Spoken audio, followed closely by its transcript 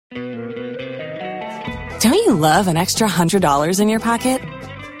Don't you love an extra $100 in your pocket?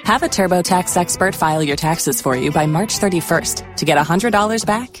 Have a TurboTax expert file your taxes for you by March 31st to get $100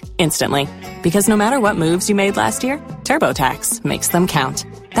 back instantly. Because no matter what moves you made last year, TurboTax makes them count.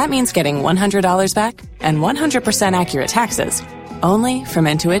 That means getting $100 back and 100% accurate taxes only from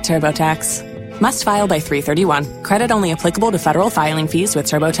Intuit TurboTax. Must file by 3/31. Credit only applicable to federal filing fees with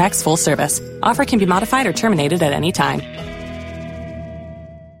TurboTax full service. Offer can be modified or terminated at any time.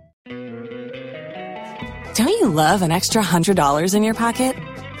 Don't you love an extra $100 in your pocket?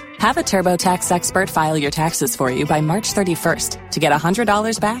 Have a TurboTax expert file your taxes for you by March 31st to get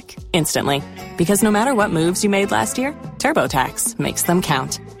 $100 back instantly. Because no matter what moves you made last year, TurboTax makes them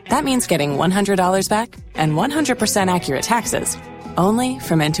count. That means getting $100 back and 100% accurate taxes only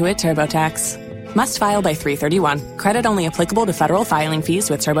from Intuit TurboTax. Must file by 3/31. Credit only applicable to federal filing fees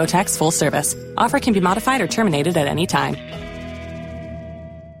with TurboTax full service. Offer can be modified or terminated at any time.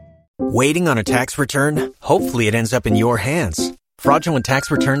 Waiting on a tax return? Hopefully it ends up in your hands. Fraudulent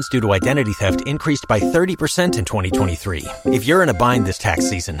tax returns due to identity theft increased by 30% in 2023. If you're in a bind this tax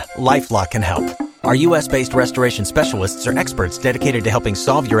season, LifeLock can help. Our U.S.-based restoration specialists are experts dedicated to helping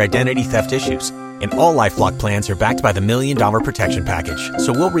solve your identity theft issues. And all LifeLock plans are backed by the $1 Million Protection Package.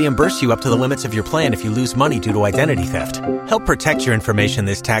 So we'll reimburse you up to the limits of your plan if you lose money due to identity theft. Help protect your information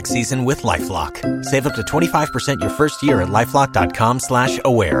this tax season with LifeLock. Save up to 25% your first year at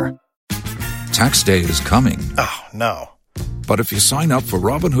LifeLock.com/aware. Tax day is coming. Oh, no. But if you sign up for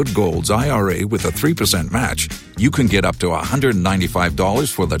Robinhood Gold's IRA with a 3% match, you can get up to $195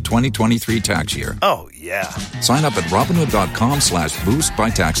 for the 2023 tax year. Oh, yeah. Sign up at Robinhood.com/boost by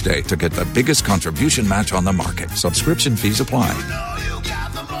tax day to get the biggest contribution match on the market. Subscription fees apply.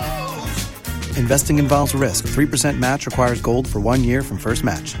 Investing involves risk. 3% match requires gold for 1 year from first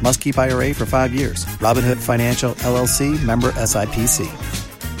match. Must keep IRA for 5 years. Robinhood Financial, LLC, member SIPC.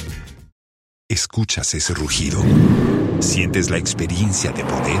 ¿Escuchas ese rugido? ¿Sientes la experiencia de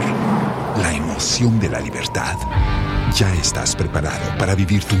poder? ¿La emoción de la libertad? Ya estás preparado para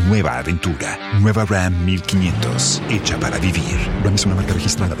vivir tu nueva aventura. Nueva Ram 1500, hecha para vivir. Ram es una marca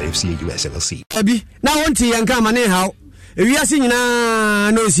registrada de FCA US LLC. Na wonti yanka mane haw. Ewiase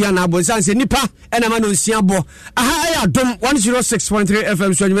nyina no sia na bonsan se nipa ena ma no sia bo. Aha ya dom 106.3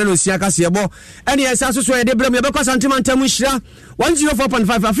 FM so nyima no sia ka se bo. Ene esa so so e de blem ye be kwa santimantam hira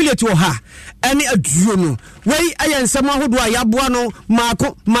 104.5 affiliate wo ha. Ene aduo no. Wei ayensam ahodo a yaboa no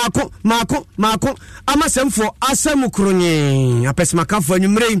mako amasemfo asem kronye apesemakafo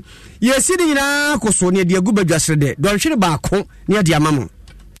anwumre. Yesi de nyina koso ne de agu badwasrede. Donhwere baako ne de amamo.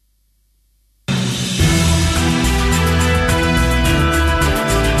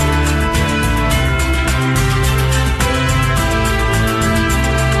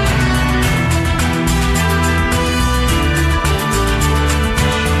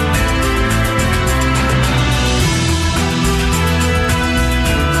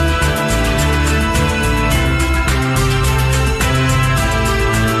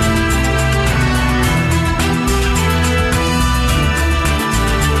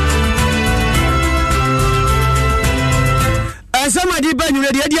 Somebody ban you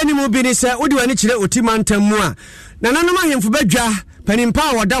the idea ni mo bi ni se odi wani kire otimantam mu a nananom ahemfo badwa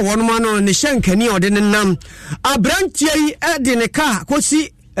panimpa woda wonoma no ne hyenkani ode ne nam abrantie yi de ne ka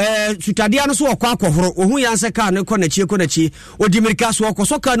kosi sutadia no so okwa akohoro ohu yanse ka ne konachi odi mirika so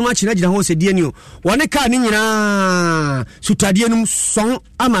okoso ka no akina gina ho se die ni o wone ka ne nyina sutadia no son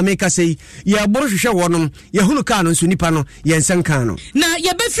ama meka sei ye boro hwehwe wonom ye hunu ka no so nipa no ye nsen ka no na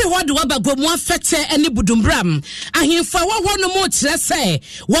ye befi hodo wabagomu afete ene budumbram ahemfa wo no mo kire se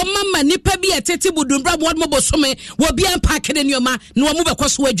wo mama nipa bi etete budumbram wo mo bosome wo bia mpakede nioma na wo mo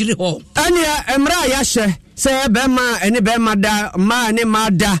bekoso adwiri ho ania emra ya hye se bema ene bema da ma ne ma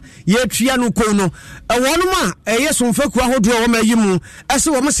da ye twia no ko no wonoma yeso mfaku ahodo wo mayimu ese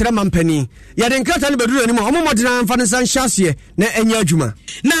wo msere mampani ye de nkata ne beduru ani mo modena mfa ne san hyase na enya adwuma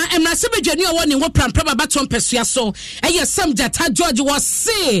na emrase bedwani wo ne wo prampra baba tompesua so eye sam jata George wo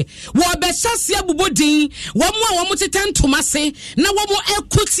se wo be hyase abubodin wo mo a wo mtetentoma se na wo mo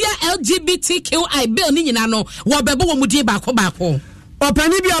ekutia LGBTQI bill ni nyina no wo bebo wo mudie baako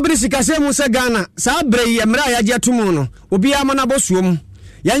Opani bi abiri sikase mu se Ghana sa brei emra ya je tumu no obi amana bosuom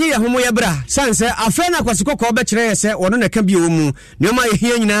yanye ye homo ye bra sanse afa na kwasikoko obekire ye se wono na ka bi omu neoma ye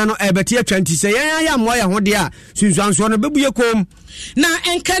hia nyina no ebeti atwanti se ya mo ya hode a sunsuanso no bebuye kom na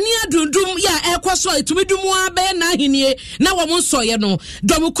enkania dundum ya ekoso etumidumu abe na hinie na wo nsoye no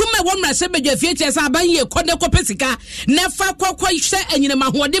domukume wo mrase bedwa fiete sa aban ye kode kopesika na fa kwakwa hwe anyine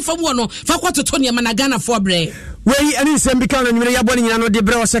mahode fam wo no fa kwatoto ne ma na Ghana for bre wei ani sembika na nyire yabo nyina no de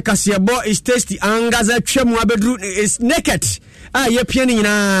bre o se kase bo is tasty angaza twemu abedru is naked ye piani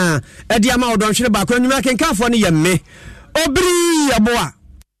nyina e dia ma odon hwere ba ko nwuma kenkafo ne ye me obri aboa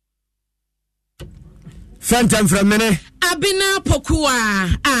Phantom from mene Abina Pokua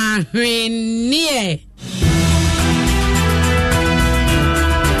ahwenie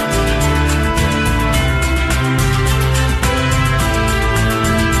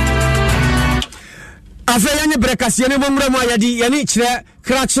afeya ne brekase ne bomra mu ayadi yani kire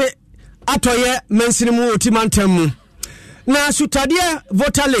krache atoye mensini mu otimantam mu na sutade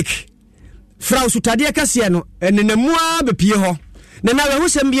voter lake fra sutade kase no enenamua bepie ho na na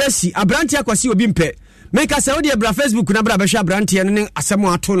wehusem bia si abranti akwase obi mpe meka se odi bra Facebook na bra behwe abranti ne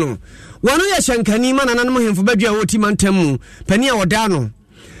asemo ato no wonu ye hyenkani ma nananom hemfo badwa otimantam mu pani a woda no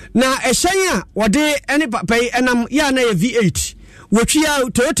na ehyen a wode ene papai enam ya na ye V8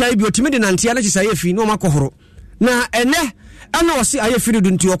 wotwia Toyota bi otimi de nantia na chisaye fi no makohoro na ene ana wose aye fi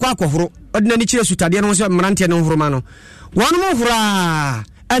du nti okwa akohoro odina ni kire sutade no so mrantia no horoma no wonu mo hora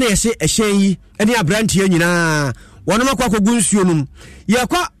ana yese ehyen yi ene abrantia nyina wonu makwa kogu nsuo num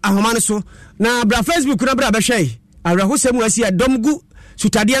yakwa ahoma no so na bra Facebook na bra behwe awrahosem asi adomgu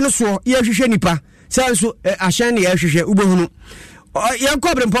sutade no so ye hwehwe nipa sanso ahyen ne ye hwehwe ubohunu yanko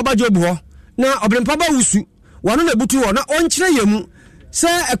obrempa ba jobu ho na obrempa ba wusu wanu na butu ho na onkyere yemu se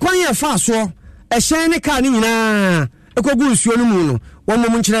ekwan ye fa so ehyen ne ka ne nyina ekogu nsuo no mu no won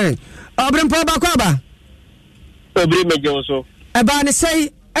mom nkyere obrempa ba kwa ba obri mejo so eba ne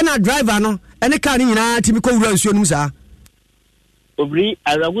sei ena driver no ene ka ne nyina timi ko wura nsuo no mu sa obri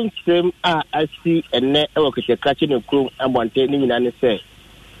aragun sem a asi enne ewo kekekache ne krum abonte ne nyina ne se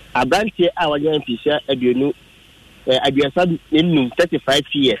abrantie a wanya mpisha aduonu aduasa nenu 35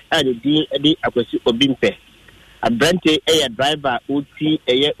 years a de akwasi obimpe abrante driver oti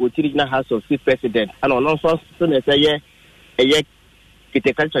regional house of chief president and on also so say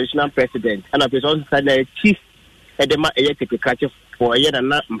kekekache traditional president and a person say chief edema kekekache for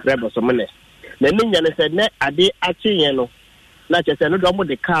na mprebo somene na nya ne say na ade achi no na chese no do mo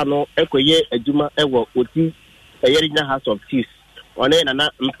de car no ekoye adwuma ewo oti regional house of chiefs one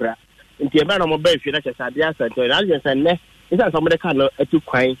na mpra nti eba no mo ba fi na chese ade asanto na je say ne isa so mo de car no atu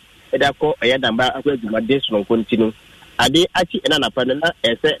kwan eda ko damba akwa adwuma de so no kontinu ade achi na pa na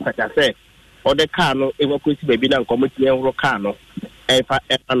ese patase o de car no ewo kwesi baby na nkomoti enwro car no efa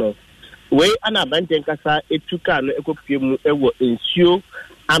no we ana banten kasa etu car no ekopie mu ewo nsuo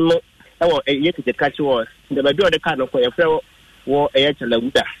ano ewo yekete kachi wo de baby o de car no ko efre wo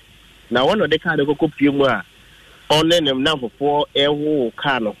chalawuda na wono de car no kopie mu a onenem na fofo ewo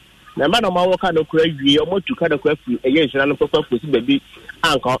car no na ma no ma wo car no kura wie o motu car no kura fu nhira no papa fosi baby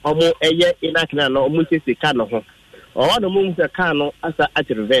anka omo inakina no omo sese car no ho o wono mu car no asa at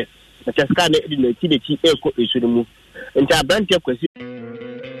reverse na cheska na edi na ti eko esuru mu nta branch kwesi.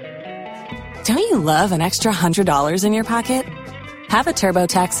 Don't you love an extra $100 in your pocket? Have a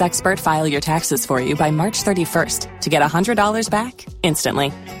TurboTax expert file your taxes for you by March 31st to get $100 back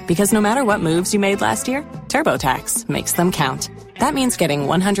instantly. Because no matter what moves you made last year, TurboTax makes them count. That means getting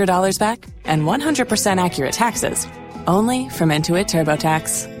 $100 back and 100% accurate taxes only from Intuit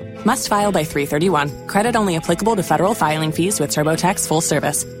TurboTax. Must file by 3/31. Credit only applicable to federal filing fees with TurboTax full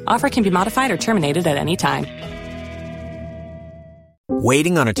service. Offer can be modified or terminated at any time.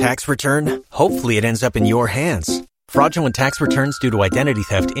 Waiting on a tax return? Hopefully it ends up in your hands. Fraudulent tax returns due to identity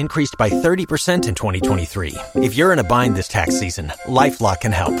theft increased by 30% in 2023. If you're in a bind this tax season, LifeLock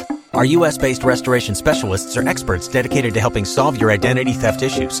can help. Our U.S.-based restoration specialists are experts dedicated to helping solve your identity theft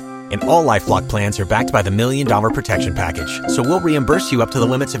issues. And all LifeLock plans are backed by the $1 Million Protection Package. So we'll reimburse you up to the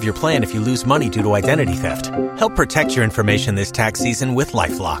limits of your plan if you lose money due to identity theft. Help protect your information this tax season with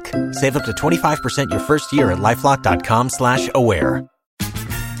LifeLock. Save up to 25% your first year at LifeLock.com/aware.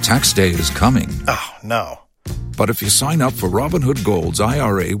 Tax day is coming. Oh, no. But if you sign up for Robinhood Gold's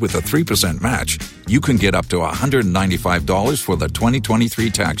IRA with a 3% match, you can get up to $195 for the 2023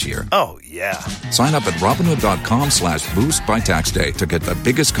 tax year. Oh, yeah. Sign up at Robinhood.com/boost by tax day to get the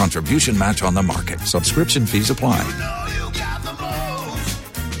biggest contribution match on the market. Subscription fees apply.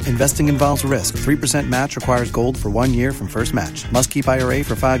 Investing involves risk. 3% match requires gold for 1 year from first match. Must keep IRA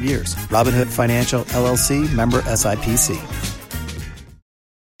for 5 years. Robinhood Financial, LLC, member SIPC.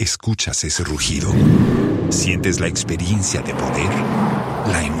 ¿Escuchas ese rugido? ¿Sientes la experiencia de poder?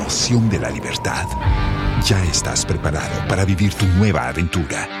 ¿La emoción de la libertad? Ya estás preparado para vivir tu nueva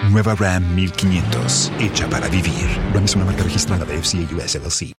aventura. Nueva Ram 1500, hecha para vivir. Ram es una marca registrada de FCA US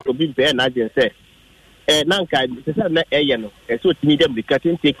LLC. Nanka, na no. So timi dem bi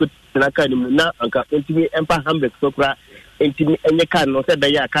katin take na kan na anka ntimi empa hamburg sokra ntimi enye kan no se da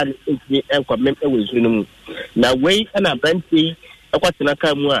ya kan ntimi enkwa mem ewe zunu mu. Na wei na banti akwatena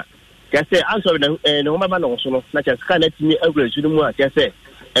kan mu a kase answer na no mama no so no na kase kana timi agresu mu a kase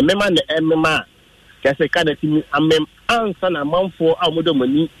emema na emema kase kana timi amem ansa na manfo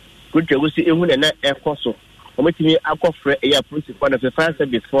amodomani kutwegosi ehu na ekoso ometimi akofre eya police for the fire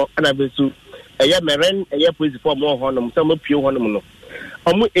service for anabesu eya meren eya police for mo honom so mo pie honom no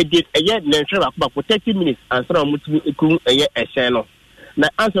omo edit eya nentwe ba for 30 minutes ansa na omutimi ekun eya ehyen no na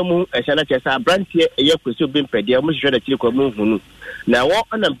ansa mu ehyen na kase abrantie eya kwesi obimpede omo hwehwe da kire kwa mo hunu na wo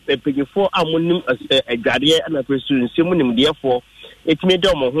ana pegifo amonim adware ana presu nsemu nimdefo etime de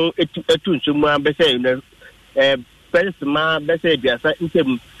omo ho etu nsemu abese persma bese biasa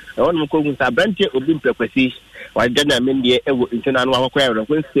ntem won ko gun sabrantie obi mpekwasi wada na mendie ewo ntena no akwa yaro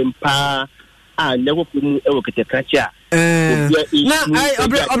ko sempa a nego mu ewo ketekachi a na ai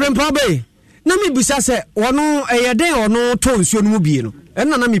obrem pabe na mi bisa se wono eyeden ono to nsuo no mu bie no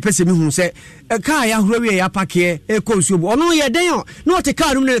enna na mi pese mi hu se kaa ya horo wie ya pake ko nsuo bu ono yeden no te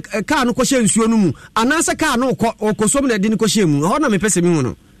kaa no kaa no ko hye nsuo no mu anasa kaa no okosom na de ni ko hye mu ho na mi pese mi hu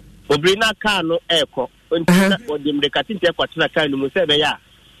no obri na kaa no eko ontina odimre katinte kwatena kaa no mu se be ya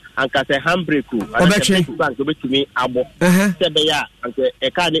anka se handbrake obeche bank obetumi abo se be ya anka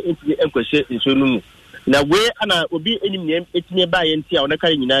kaa ne ntimi enkwehye nsuo no mu na we ana obi enim ne etime ba ye ntia ona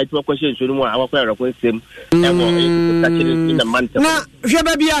kare nyina etu akwahye nsuo no mu a awakwa yaro ko nsem emo ekutachire na manta na hwe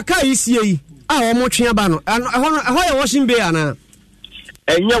ba bia kaa isie yi a wo mo twe aba no ho ya washing bay ana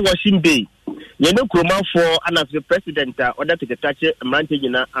enye washing bay ye no kromanfo ana the president oda ketetache mrante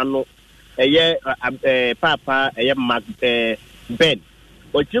nyina ano eye papa eye Mark Ben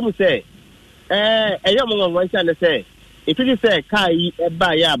ochimu se eye mo ngwan chane se itudi se kai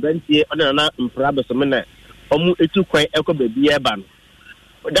eba ya abrantie oda na mpra besomena omu etu kwan ekọ baby eba no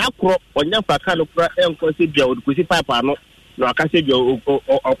da kro onya faka no kra enko se bia odikusi papa no na akase bia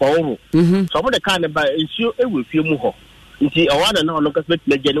okọworo so mo de kan ba nsuo ewe fie mu ho nti awana na ono kasbet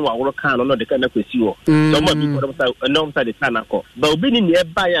meje ni wa woro kan no de kan na kwesi ho so mo bi ko sa no sa de kan akọ ba obi ni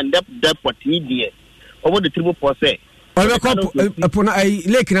eba ya depot idie obo de tribu pose obe ko pona ai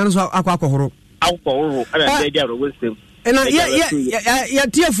lake na so akọhoro ana de dia ro westem na ya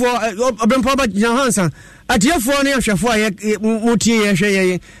tiefo obempo ba Johansa atiefo ne ahwefo a mutie ye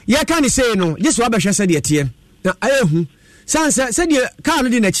hwe ye kan say no jesu abehwe se de tie na ayehu sansa se de car no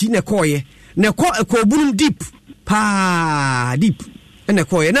de na chi ne koye ne ko bunum deep pa deep ne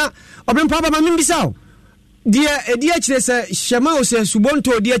koye na obempo ba ma mbisa dia kire se shema o se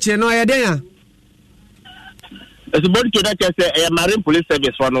subonto dia kire no ayeden a subonto da kire se marine police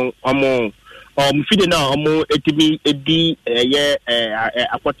service no omo fide na omo etimi edi ye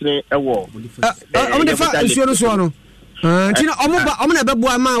akwotene ewo omo de fa nsuo no so no ntina omo na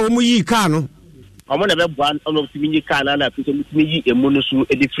beboa ma omo yi car no omo na beboa omo timi yi car na fi so timi yi emu no so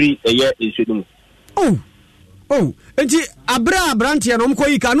edi free ye nsuo no enti abrantie no omo ko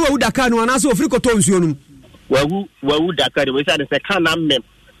yi car no awuda car no ana so ofri koto nsuo no wawu dakar we say the car na mem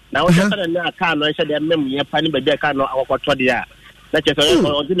na wo shaka na car no she de mem ye pani ba de car no awokoto de a na che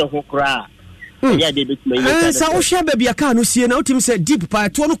so odi no ho kra ya de bit me sa wo hwe ba bia car no sie na utim say deep pa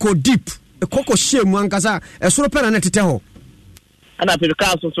to no ko deep ekoko shemu ankasa esoro pena na tete ho ana pe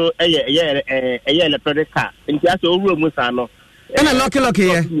car so eye le pe car nti aso owuro mu sa no ana lock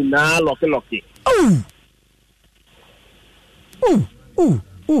ye na lock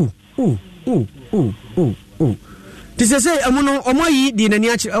This say amuno omoyi di nani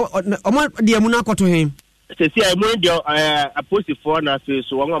achi omo di amuno akoto hen sesi ai mo di aposi for na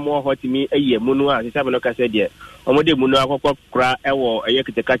so won amo hotimi ayi amuno a sesi amano ka se de omo de amuno akokọ kra ewo eye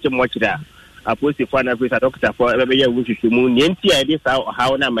kitekache mo chira aposi for na face doctor for ebe ye wuhwehwe mu ni enti ai de sa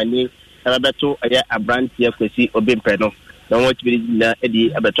hawo na mani ebe beto eye abrantie kwesi obempe no na won tibiri na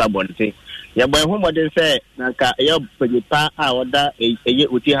edi abeto abonte ya boy ho modern say na ka eye panipa a oda eye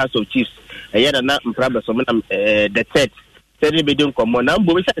oti house of chiefs eye na mpra so na the third tell me don come na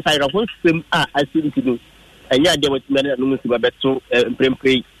mbo be say rafon sim a asinti no anya de what me na no si babeto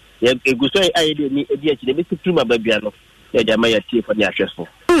mprempre ya eguso aye de ni edi achi de be situ ma babia no ya de ma ya tie for the accessful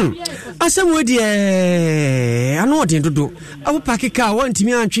asem we de ano de dodo awu pakika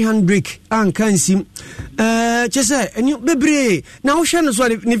wantimi antwe handbrake anka nsim chese eni bebre na wo hwe no so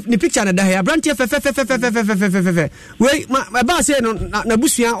ni picture na da ya brantie fe we ma ba se no na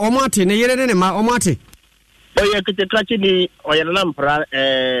busua o mo ate ne yere ne ma o mo ate oye kete trachi ni oye na mpra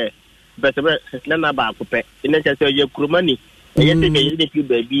betebe na ba akopɛ ina chese oye kromani eye te ke yede fi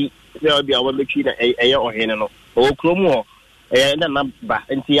baby se obi awo metwi na eye ohene no o kromo na namba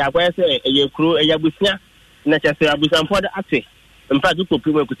nti akwa se eye kro eye busua na chese abusanfo da ate mpa to kopi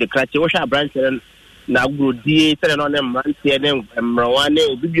mo kute krache wo hwa branch na agrodie sɛ no ne mrantie ne mrawane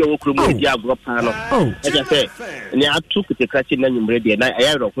obibi o kromo di agropa no ɛja sɛ ne atu kutekrachi na nyumre de na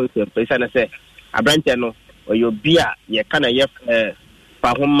ɛyɛ rɔko sɛ pesa na sɛ abrante no oyo bia ye kana ye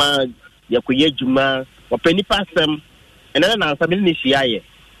fa homa ye koye djuma opani pasem ena na ansam ni hia ye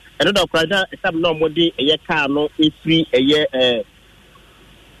eno da kwada esam na omode eye car no efri eye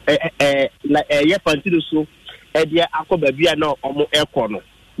la eye pantido so e dia akoba bia na omo ekọ no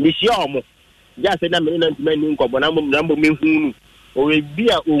ni hia omo ja se na me na ntuma ni nkobo na mo mehunu o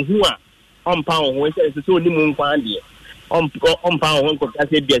bia ohu a ompa ho se se oni mu nkwa de ompa ho nko ka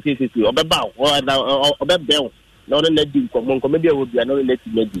se bia se obeba obebel no na di nko bia wo bia no na ti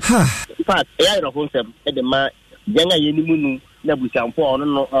medi in fact e ro ho sem e de ma yanga ye ni munu na busampo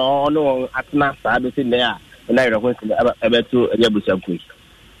ono atna sa do se ne a na ro ho sem abeto ya busampo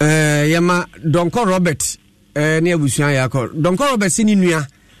yama Donko Robert ne abusuan yakọ Donko Robert sini nua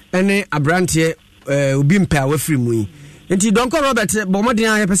ene abrante obi mpa wafiri mu yi nti Donko Robert bomodin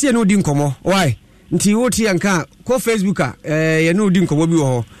a yepese ne odi nkomo why nti woti anka ko Facebook a ye ne odi nkomo bi wo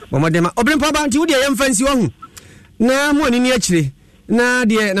ho bomodin ma obrimpa ba nti wodi ye mfansi wo hu na mo ani ni akire na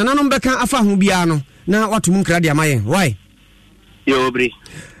de nananom beka afa ho bia no na watu mu nkra de amaye why yo obri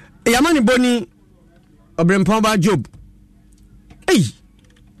yamani boni obrimpa ba Job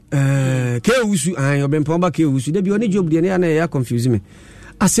ke usu ayo bempomba ke usu de bi oni Job de na ya confuse me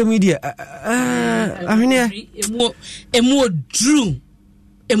asemi de ahene emu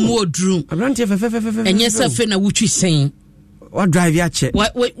odru abrante fe enye safe na wutwi sen wa drive ya che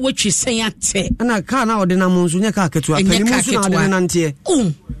wutwi sen ate ana ka na ode na monso nya ka ketu apani monso na ode na ntie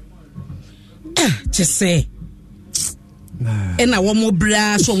chese ena wo mo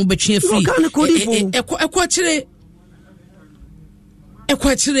bra so mo betwe free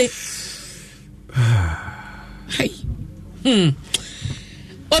ekwachire hey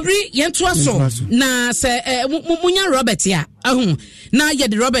obri yentu aso na se munya Robert ya ahun na ye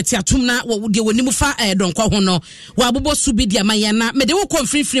de Robert atum na wo de woni mu fa Donko ho no wa abobo su bi dia maye na me de wo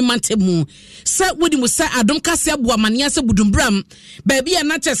konfrifri mantemu se wodi mu se adom kase abo amane ase budumbram ba bia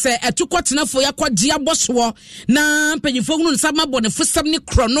na che se etukotenafo yakogye aboso na mpanyifo hunu nsama bo ne fosam ne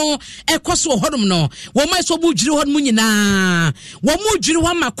krono ekoso hodom no wo mai so bu jiri hodom nyina wo mu jiri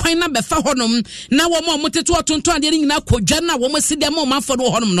ho makwan na befa hodom na wo mo moteto otonton ade nyina kodwa na wo mo sidi ma manfo no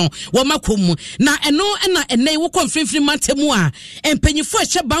hodom no wo makom na eno na enai wo konfrifri mantemu a mpanyifo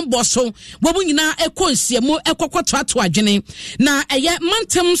ehye bambo so wo mu nyina ekonsiemu ekokoto ato adwene na eye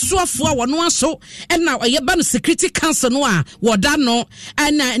mantem soafo a wono aso na eye ba no security council no a woda no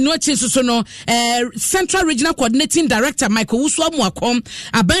na no chinsuso no Central Regional Coordinating Director Michael Wusuamu akom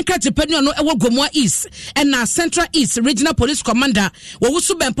abanka tipani no ewo Gomua East na Central East Regional Police Commander wo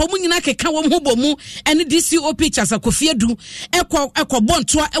wusu bempo mu nyina keka wo hobomu ene DCOP Chasa Kofiedu ekọ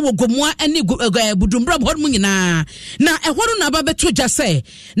bontoa ewo Gomua ene budumbra bo mu nyina na ehoro na ba beto gya se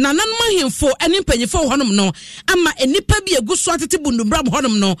na nanom ahemfo ene mpanyifo honom no ama enipa bi eguso atete budumbra bo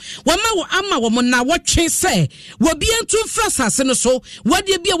honom no wama wo ama wo na wotwe se wo bi entu frasase no so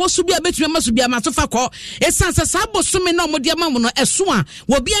wade bi wosu bi abetumi maso bi amaso fa kɔ esanse sabosome na omode ama mo no ɛso a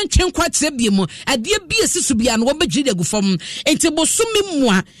wo bi antwe kwa tire bi mu ade bi esisu bi an wo begiri de gufom enti bosome mu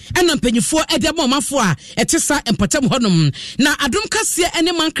a ɛna mpanyifo ɛde ma omafo a ɛtesa empatam honom na adom kase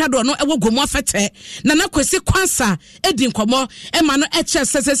ene mankrado no ɛwɔ Gomu afete na kwesi kwansa edi nkomo ɛma no ɛkyɛ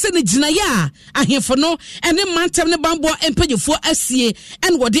sesese ne gina ya ahemfo no ene mantem ne bambo empanyifo asie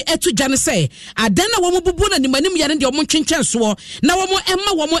ɛne wode ɛto gya ne sɛ adan na wo bubu na nimanim yare de wo ntwenkyen so na wo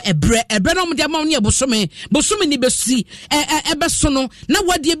ɛma wo ebre na wo de ama wo ne bosome ni besi ɛbeso no na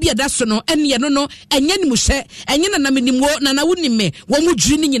wade bi ɛda so no ɛne no no ɛnya ni mu hye ɛnya na menimwo na wo nimme wo mu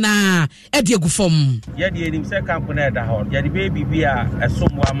dwiri ni nyina ɛde agufom ye de enim sɛ camp na ɛda hɔ ye de baby bi a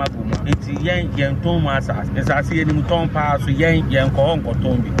ɛsomo amagumu enti yɛn ton ma asase ye nim ton pa so yɛn kɔ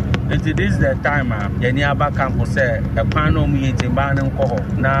nkoton bi. This is the time yɛni aba camp say ɛkwan no mu yɛntimba ne nkɔ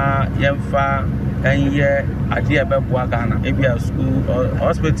hɔ na yɛmfa ɛnyɛ ade ɛbɛboa Ghana ebi a school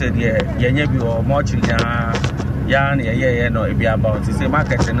hospital deɛ yɛnyɛ bi wɔ mɔkyiri ya na yɛyɛ no ebi about say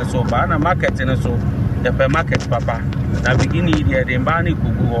market ne so ba na market ne so yɛpɛ market papa na beginning deɛ de mba ne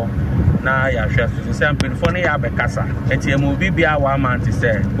kugu hɔ na yɛahwɛ so sɛ mpanyinfoɔ ne yɛ abɛkasa ɛti ɛmu obi bia wɔ amante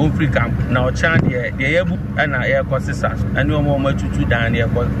sɛ ɔmfiri camp na ɔkyɛn deɛ yɛbu ɛna yɛkɔ sisa ɛne ɔmo atutu dan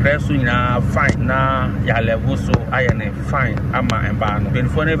yɛkɔ prɛ so nyinaa fine na yɛalɛvo so ayɛ ne fine ama ɛmbaa no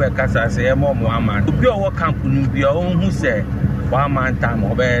mpanyinfoɔ ne bɛkasa sɛ yɛma ɔmo amante obi a ɔwɔ camp no bia ɔnhu sɛ wɔ amante ama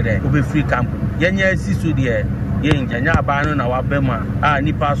ɔbɛyɛ dɛ ɔbɛfiri camp yɛnyɛ si so deɛ yɛnyanya abaa no na wabɛma a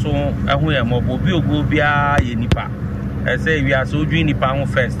nipa so ɛho yɛ mɔbɔ obi ogo biara yɛ nipa ɛsɛ wiase odwi nipa ho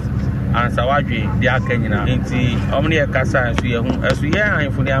first ansa wadwe de aka nyina enti omne ye kasa so ye hu aso ye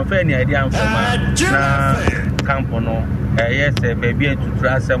anfo ne amfa ne ade amfama na camp no yes baby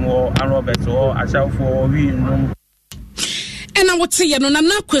tutura asem wo Robert wo ashawfo wi num ena wote ye no na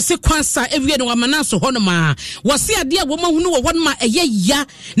kwese kwansa ewie no wamana so honoma wose ade a womahunu wo honoma eye ya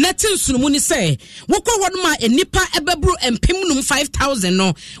na tinsunumu ni se wokọ honoma enipa ebebru empem num 5000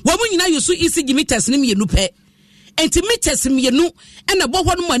 no wo mu nyina yusu ECG meters ni mienu pe entimeters mienu ena bo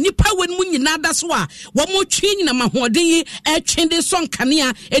honoma nipa wen mu nyina da so a wo mu twi nyina mahoden yi etwende so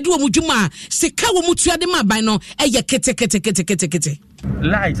nkanea edi wo mu dwuma sika wo mu tuade ma ban no eye kete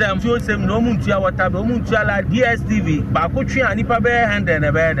light am feel same no muntu water no muntu ala DSTV ba ko twi anipa be 100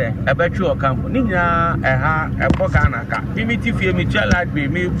 na be de e be twi o camp ni nyina ha e ko kana ka dimiti fie mi twa lad be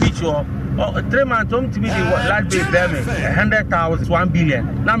me beach o 3 months om timi di lad be be me 100,000 1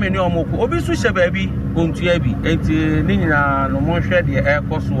 billion na me ni omoko obi su she baabi kontu abi enti ni nyina no mo hwe de e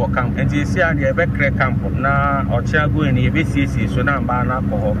ko so o camp enti esi an de be kre camp na o chia go ni e be siesie so na mba na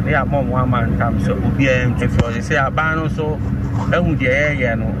ko ho ne amom aman tam so obi em tefo se aba no so ehu de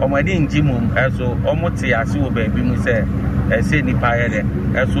ye no omade njimum eso omote ase wo baabi mu se ese nipa ye de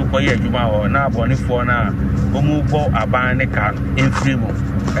eso koye adwuma ho na abonefo na omu bo aban ne ka enfrimu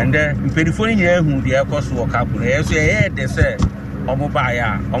and then mpedifo ni ehu de ekoso wo kapu na eso ye de se omu ba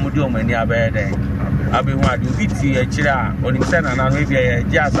ya omu de omani abe de abe hu ade obi ti e kire a oni se na no ebi ye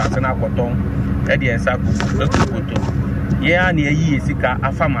ji asase na koton e de ensa kukuto ye ani eyi sika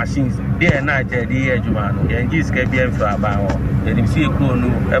afa machines de na je de ye adwuma no ye ngi sika bi enfra ba ho ye nim si ekro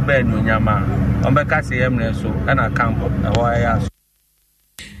no ebe no nyama ombeka se yemne so na camp wa ya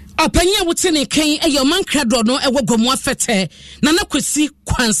opanya wutene kan eyo mankradro no ewo gomo afete na nakwesi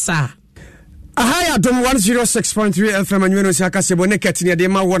kwansa Ahaya Addo 106.3 FM anyweno si akase bone ketini ade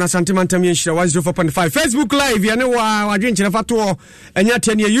ma wona santimantam yenhira 104.5 Facebook live ya ne wa dwenkyere fato enya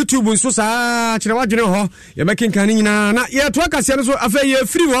tene YouTube nso saa kyere wadwene ho ye making kan nyina na ye to akase no so afa ye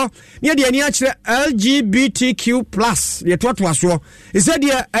free ho ne de ani akyere LGBTQ+ ye to aso ise de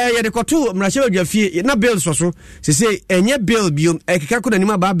ye de koto mrahye badwafie na bill so se enye bill biom ekeka ko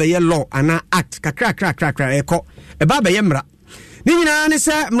nanima ba ba ye law ana act kakra eko e ba ba ye mra ni nyina ne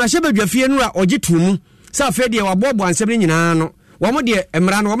se mrahye badwafie no a ogitumu sa afa de wabobo ansem ni nyina no wo mo de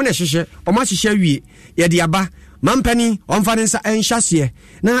emra no wo mo na hyehye o ma hyehye wie ye de aba mampani omfa ne nsa enhyase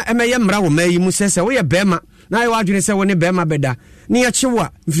na emeye mra wo mayi mu sese wo ye bema na ye wadwene se wo ne bema beda ni ya chewa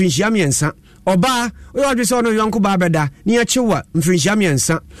mfinhia miensa oba wo wadwene se wo no yonko ba beda ni ya chewa mfinhia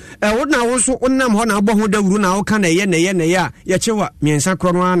miensa wo na wo so onnam ho na abo ho dawuru na wo ka na ye ya chewa miensa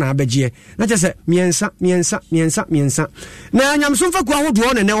krono na abegie na chese miensa na nyamso fa ku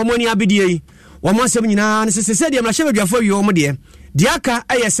ahodo ne wo moni abedie yi wo mo asem nyina ne sese de mrahye badwafo wi wo mo de diaka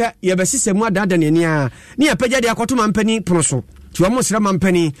ayese ye besisemu adada ne nia ne apagya de akoto mampani pono so ti wo mo sra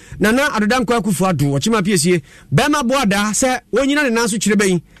mampani na adodanko Akufo Addo ochima piesie bema boada se wonyina ne nanso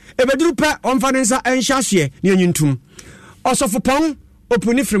kyerebe ebeduru pe omfa ne nsa enhyahye ne anyuntum osofopon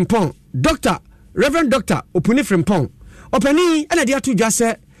opuni frimpon doctor reverend doctor opuni frimpon opani ena de atu dwa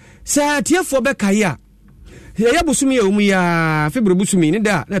se tiefo be kaia ye busumi ye omu ya febro busumi ne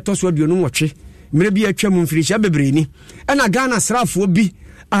da na toso aduonu nwotwe mere bi atwa mu mfirihia bebreni ena Ghana srafo bi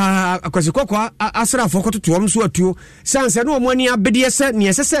akwase kokwa asrafo kototo om so atuo sanse no omani abedie se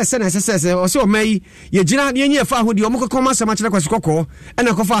ne sese o se o mai ye gina ne nye fa ahodi om kokoma sama kire kwase kokko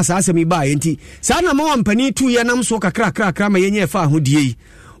ena kofa asase mi ba enti sa na ma wampani tu ye nam so kakra ma ye nye fa ahodi yi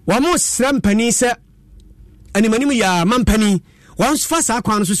wa mo srampani se animanim ya mampani once fasa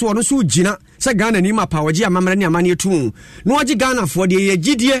akwan so wono so gina se Ghana ni mapa wogi amamra ni amane etu no wogi Ghana fo de ye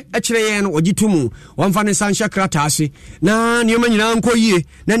gidie ekire ye no wogi tumu wonfa ne sansha krata ase na ne nyina nko yie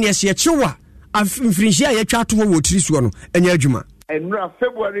na ne se echewa afrinhia ye twa to wo tiri so no enya adwuma and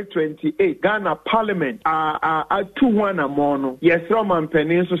February 28 Ghana Parliament a 2-1 amono yes Roman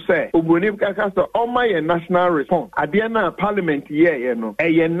Penin so say oboni kaka so oma ye national response ade na Parliament ye no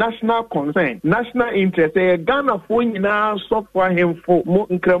ye national concern national interest ye Ghana fo nyina so for hemfo mo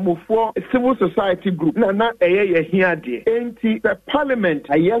nkramofo civil society group na ye hiade enti the Parliament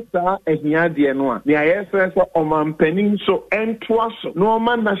ayesa hiade no a ne ayesa so Oman Penin so entwaso no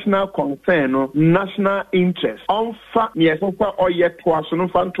ma national concern no national interest onfa yes so yetwaso no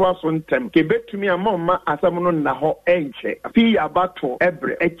fantwaso ntem kebetumi amoma asamono na ho enche fi abato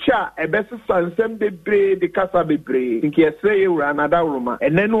ebre echa ebesesa nsem bebre de kasa bebre nke yesre ewura na dawroma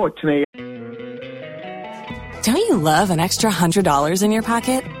enenu ochene. Don't you love an extra $100 in your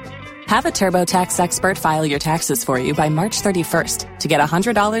pocket? Have a TurboTax expert file your taxes for you by March 31st to get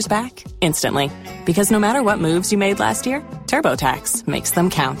 $100 back instantly. Because no matter what moves you made last year, TurboTax makes them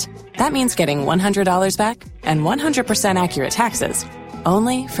count. That means getting $100 back and 100% accurate taxes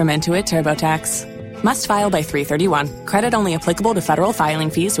Only from Intuit TurboTax. Must file by 3/31. Credit only applicable to federal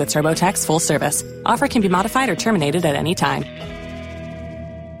filing fees with TurboTax full service. Offer can be modified or terminated at any time.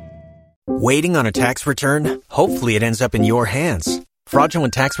 Waiting on a tax return? Hopefully it ends up in your hands.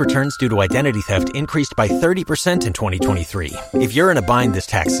 Fraudulent tax returns due to identity theft increased by 30% in 2023. If you're in a bind this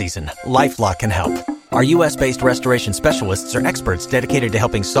tax season, LifeLock can help. Our U.S.-based restoration specialists are experts dedicated to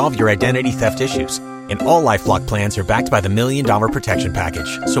helping solve your identity theft issues. And all LifeLock plans are backed by the $1 Million Protection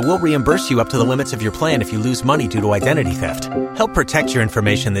Package. So we'll reimburse you up to the limits of your plan if you lose money due to identity theft. Help protect your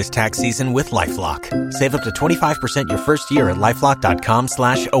information this tax season with LifeLock. Save up to 25% your first year at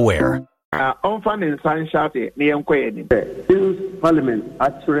LifeLock.com/aware. On funding sunshine, near Queen. Parliament,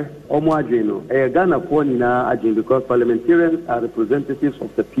 actually, Omoadino, Ghana for Nina Ajin, because parliamentarians are representatives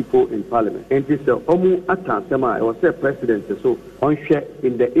of the people in Parliament. And it's the Omu Atansema, or say president, so on share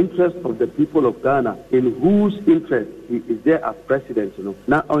in the interest of the people of Ghana, in whose interest he is there as president,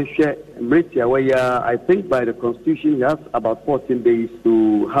 Now on share Mritia, where I think by the constitution he has about 14 days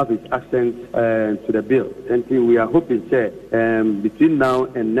to have his assent to the bill. And we are hoping, between now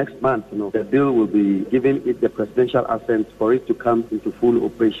and next month, the bill will be given it the presidential assent for it to come into full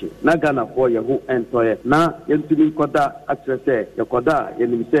operation. Na Ghana for Yahoo employer. Na Yentumi Koda actually say Yakoda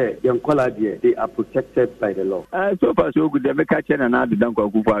Yenimse Yankola they are protected by the law. So far so good. The catch and Addo Danko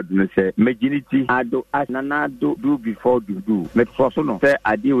Akufo say Majinity Addo Nanado do before do. Metfosono say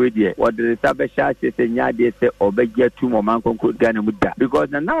Adi we what the Sabesha say Nyade say Obegia two moment could Ghana Muda because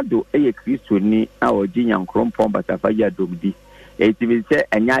Nanado a Christo ni our Jinyan Krompom Batafaya Domdi. It will say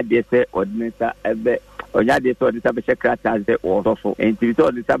Nyade say ordinance ebe Onyade so the Sabesha Kratas say also and to the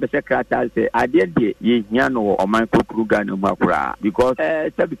Sabesha Kratas say Adi ye Yano or Manko Krugano Makura because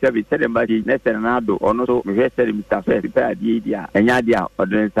Sabi said somebody Nesanado or no so Mr. Fair repair the idea and Yadia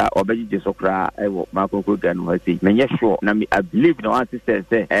ordinance or Beji Sokra Marco Krugano has seen. Sure, I believe no answer says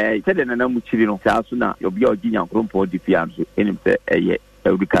said an Amuchino Sasuna, you'll be your Ginian Grumpo de Fiamsu in him say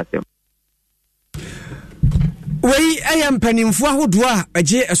will be custom. Wei ayam panimfo ahodo a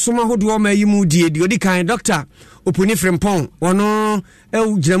agye esoma ahodo ma yimu die di odi kan doctor opuni frempon wono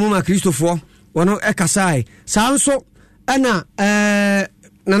gyinamu ma kristofo wono ekasai sanso ana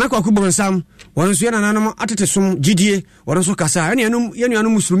nana kwaku bonsam wono so yana nanom atete som gidie wono so kasa ene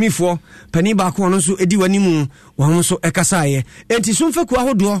yanum muslumifo pani ba ko wono so edi wanimu wono so ekasai enti somfaku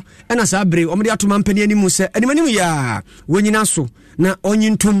ahodo na sa bre omde atoma mpani animu se animanimu ya wonyina so na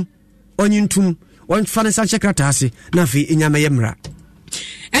onyintum one fan Sanchecrata na fi inyama yemra.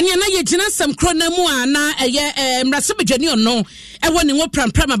 Anya na ye gina sam krona mu ana mrasebedwani ono ewo ne wo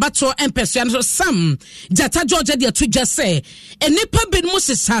prampram abato empesua no sam jata George de to just say enipa ben mu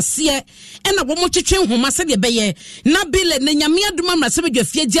sesase na wo mo twetwe nhoma se de beye na bile na nyame aduma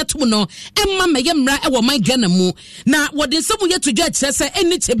mrasebedwafie gyetom no emma meyemra ewo man Ghana mu na wo de nsemu ye to judge se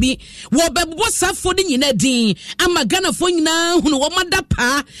eni chebi wo bebo safo de nyina din ama Ghana fo nyina hunu wo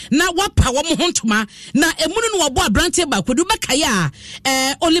madapa na wapa wo mo hontoma na emunu no wo bo abrante ba kodu bekaya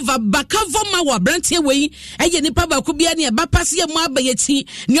Oliver Bakavoma wa brantie wei eye nipa ba ko bia ne ba pase mu abayeti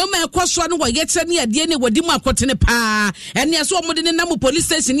nyoma ekoso no woyete ne ade ne wadi mu akotene pa ene aso omode ne nam police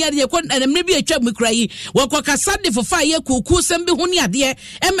station ne ade ko enemre bi atwa mu krai wakokasa de fofa ye kuku sembe ho ne ade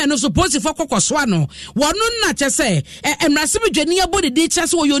eme no suppose fo kokoso ano wono na chese emrase bedwani abode de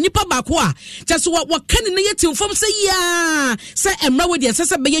chese wo nipa ba ko a chese wo kan ne yeti mfom se ya se emra we de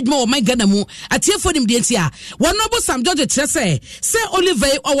sese be yedwuma wo man Ghana mu atiefo nim de ntia wono bo Sam George chese se Oliver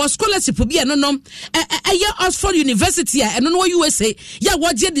our scholarship bi eno no Oxford University eno no USA ya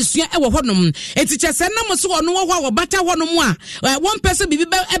wagye disua e wo honom etiche se na mo so ono wo ho bata honom a one person bibi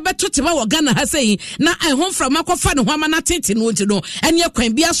ebeto tema wo Ghana ha sei na ehon from akofa ne ho ama na tete no nti no ene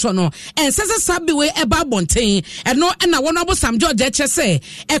kwan bi aso no ensese sabi we eba bonten eno na wono bo Sam George eche se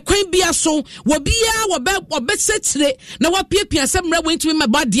ekwan bi aso wo bia wo be setire na wo piapia se mra wo ntimi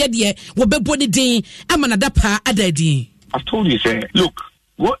maba de wo be body din ama na dapa adadi. I've told you, say, look,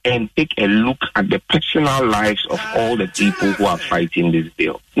 go and take a look at the personal lives of all the people who are fighting this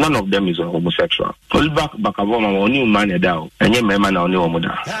bill. None of them is a homosexual. But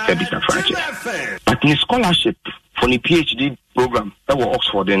in scholarship for the PhD program that was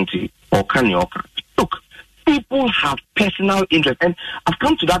Oxford or Kanyoka, look, people have personal interest, and I've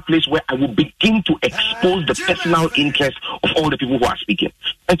come to that place where I will begin to expose the personal interest of all the people who are speaking.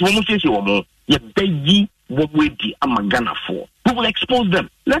 And we will expose them.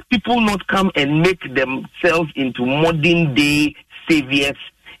 Let people not come and make themselves into modern day saviors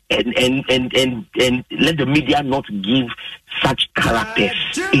and let the media not give such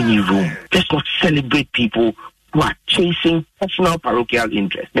characters any room. Let's not celebrate people who are chasing personal parochial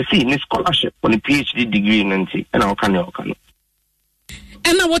interest. You see, in a scholarship on a PhD degree in NT, and I'll can.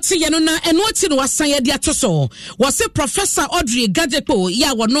 Ena woti yeno na enwoti no wasan ye de atoso. Was Professor Audrey Gajepo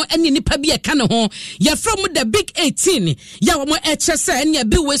ya wono eni nipa bi e ka ne ho. Ya from the big 18 ya wo mo echese eni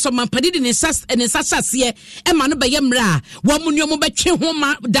bi we so mampadi ne sasase e ma no be ye mra. Wo mu nyo mo betwe ho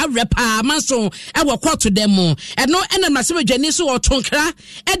ma da repa manso e wo court dem. Eno ena mase bedwani so wo tonkra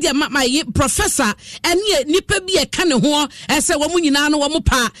e de ma professor eni nipa bi e ka ne ho e se wo mu nyina no wo mo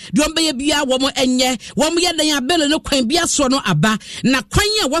pa de wo be ye bia wo mo enye wo mo ye dan abele no kwan bia so no aba na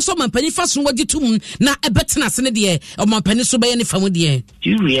kwanya waso mampani faso wadi tum na ebetena sene de o mampani so be ne famu de.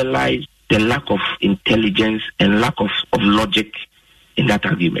 You realize the lack of intelligence and lack of logic in that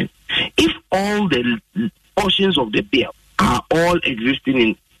argument. If all the portions of the bill are all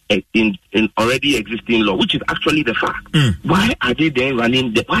existing in already existing law, which is actually the fact, why are they then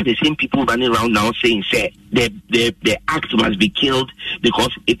running? Why are the same people running around now saying, "Say the act must be killed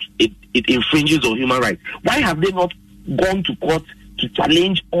because it infringes on human rights"? Why have they not gone to court to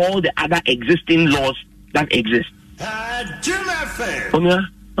challenge all the other existing laws that exist? I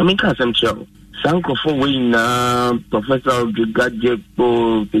mean, Kasem Chow, Sankofo Wina, Professor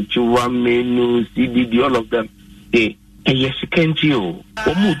Gajepo, Pechuwa Menu, CDD, all of them, yes, you can't you. I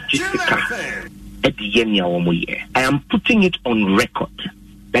am putting it on record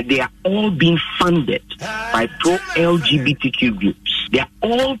that they are all being funded by pro-LGBTQ groups. They are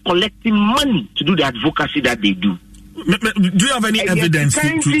all collecting money to do the advocacy that they do. Do you have any evidence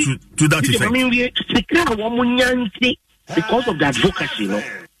to that effect? I mean, because of the advocacy, no.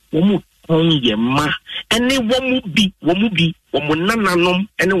 And then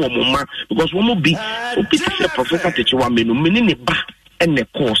because Professor Techiwa Menu, meaning and the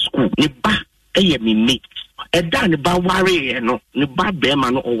core school, Edan ba ware no ne ba be ma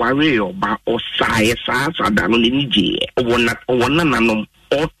no o ware o ba o sae sa da no ni je o wona nanom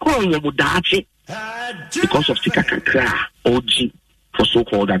o kon wo daache because of sikakakra OG for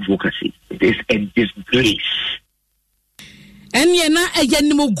so-called advocacy. It is a disgrace. Enye na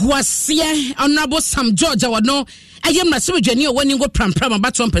eyanimo guasie honorable Sam George wano ayem na sebedwani o wani go prampram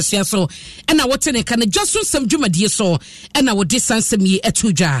abato mpesua so ena wote ne kan Johnson Sam dwumadie so ena wo disansem yi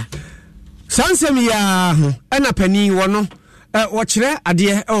etudwa sansem ya ena pani wono wo kire ade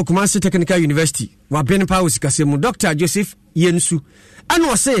e Kumasi Technical University wa ben pa usikasemu Dr. Joseph Yensu ana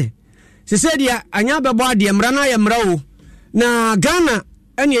wo se dia anya bebo ade mra na ya mra o na Ghana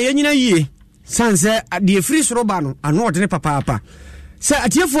ene yenyina yie sanse ade free soroba no ano ode ne papa se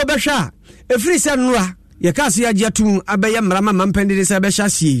atiefo behwa e free se nura ye ka se age atum abaye mra ma mampende se behwa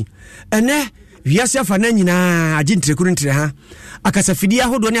sie ene wiase afa na nyina age ntrekuru ha akasafidi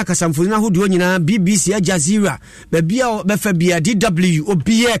ahodo ne akasamfoni ahodo nyina BBC Aljazeera babia befa bia DW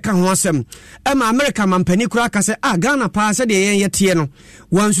obie ka ho asem ema America mampani kura akase Ghana pa se de yen yete no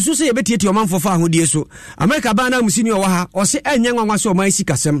wansusu se yebetieti omanfofa ahodie so America ba na musini o ha o se enye nwanwa se o man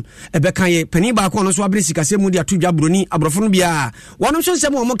sikasem ebe kan ye pani ba ko no so abere sikasem mu de atodwa broni abrofo no bia wono so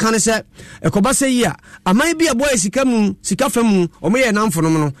nsem o mo kan se ekoba se yi a aman bia boy sikamu sikafamu o me ye namfo no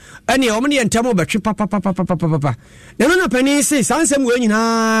no ene o me ye ntamo betwe papa na pani se sansem we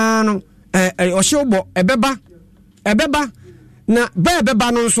nyina no o hyeobo ebeba na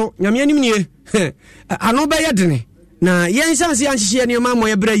beba no nso nyame anim nie ano be yedene na yen sanse anhyehye ne ma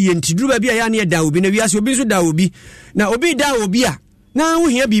moye bra yenti duru ba bia ya ne da obi na wiase obi nso da obi na obi da obi a na wo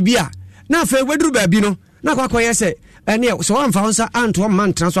hia bibia na fa weduru ba bi no na kwakoye se ene so wamfa nsa anto ma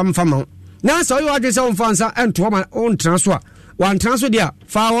ntra so amfa ma na so yo ade se wamfa nsa anto ma on ntra a wan transfer dia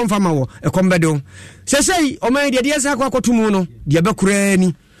fa won fama wo e kombedo sesei o man dia sa kwa kotumu no dia bekura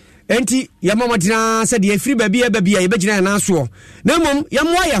ni enti ya mama dina se dia free babia ye begina na so na mom ya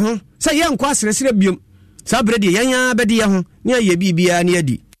moa ye ho se ye nkwa sresre biom sa bre dia yanya be dia ho ne ye bibia ne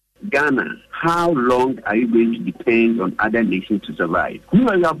adi. Ghana, how long are you going to depend on other nations to survive? You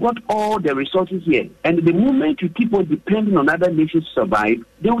have got all the resources here, and the moment you keep on depending on other nations to survive,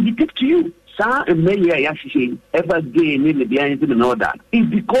 they will dictate to you. Ever gain in the behind and all that. It's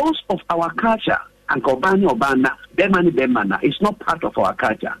because of our culture. And Kobani Obana, Bemana, it's not part of our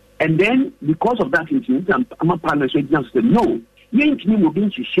culture. And then because of that, I'm a partner say no. Yank me will be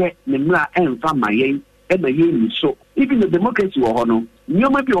to share Nemra and Famaye and the so even the democracy or honor, you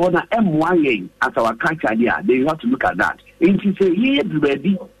might be on MYA as our culture there. They have to look at that. And to say, yeah,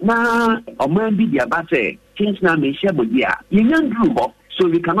 ready now, or maybe the Abase, change now, may share with ya. You young group. So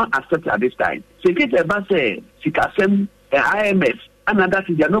we cannot accept at this time. So get a bus, Sikasem, IMF, and that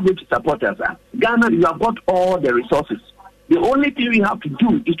is they are not going to support us. Ghana, you have got all the resources. The only thing we have to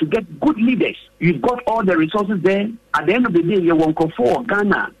do is to get good leaders. You've got all the resources there. At the end of the day, you won't go for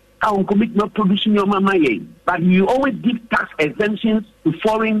Ghana. our commit not producing your mama. But you always give tax exemptions to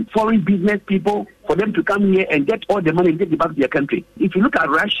foreign business people for them to come here and get all the money and get it back to their country. If you look at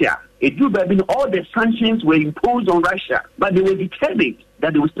Russia, all the sanctions were imposed on Russia, but they were determined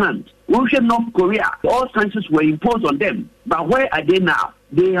that they would stand. Russia, North Korea, all sanctions were imposed on them. But where are they now?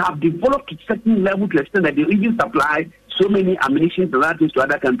 They have developed to a certain level to the extent that they even supply so many ammunition to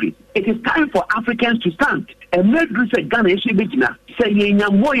other countries. It is time for Africans to stand. And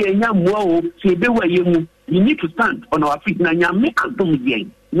you need to stand on our feet. All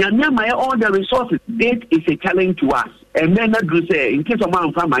the resources. That is a challenge to us. And then say, in case of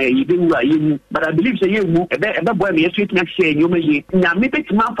my family, but I believe say a boy may street next year, you may make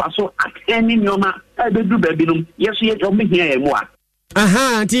so at any yoma. I do baby. Yes, here more.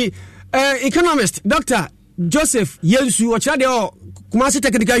 Economist, Dr. Joseph Yensu, or Chadeo, Kumasi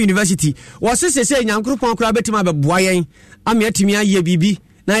Technical University, was say, Yankrupan Krabetima Boyen, Amiatimia ye bibi,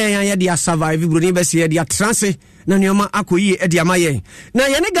 Naya dia survive, Brunibesi, dia transe, Nanyama Akui, Ediamaye. Na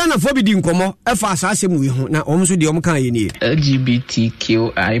Yanegana Fobi Dinkomo, FSASM, na almost the Omka in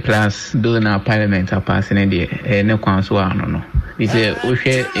LGBTQI plus bill na parliament are passing the no council. No. It's a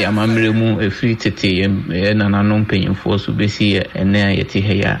Oshe Yamamremu, a free tete, and an unknown paying force to be see and near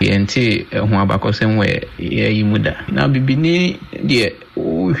Yetiheya, Yenti, Huabacosem where Yemuda. Now be beneath the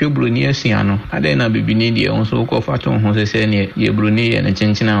Brunia Siano, I then be beneath the also call Faton Hosesenia, Ye Bruni and a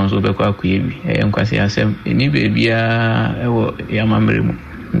Chinchina on Sobeka Quebi, and Quasiasem, any baby Yamamremu.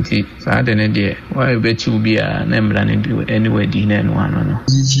 So then idea why bet you be a name running anywhere dinner and one.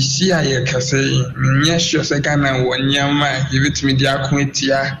 You see, I can say, yes, you're second and 1 year, give it to me, dear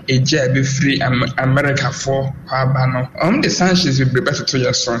Quintia, a jab be free America for Habano. The sanctions will be better to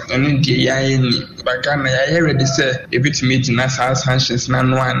your son, and in the Bagana, I already said, a bit meeting us house sanctions,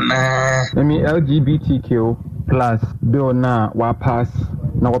 none one. Let me LGBTQ plus bill now, wa pass.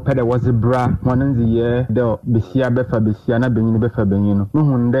 Na wapede wazi bra mwanenzi ye de besia befa besia na benyini befa benyino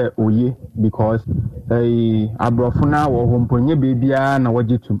nuhunde oye because abrofuna wo homponye bebia na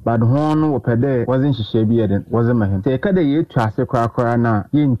wajitu bad hono wapede wazi nhihye bi eden wazi mahem te kade ye twase kwakwa na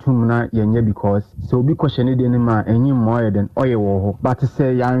ye ntum na yenye because so obi kwhyene de ma enyi mo eden oye wo ho but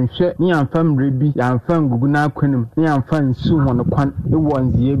say yanhwe ni amfam rebi yamfam gugu na akwanim ni amfam nsu hono kwan e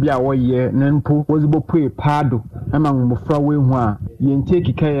wonzie bi a woye nanpo wazi bopue pado ama ngumofra we hu a yente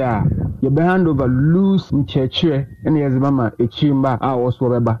kikaya ye be hand over loose nchechire ene yazibama echimba a woso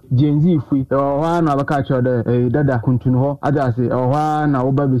beba genzi fui owa na baka chode dada kuntunu ho adase owa na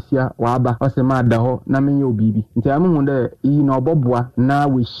oba besia waba ose ma da ho na menye obibi nti amu de yi na oboboa na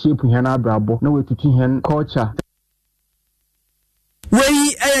we shape hen abrabo na we tutu hen culture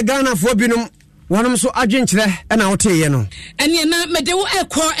we Ghana for binum One so agentire na wote no ene na mede wo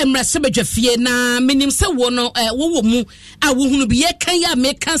ekọ emrase badwafie na menim se wo no wo mu a wo hunu bi ye kan ya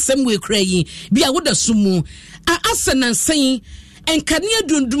me kan sam we kra yi bi a wo da sumu a asenansen enkania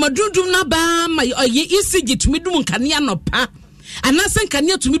dundum na ba ma ye isigi tumi dum nkania no pa anasen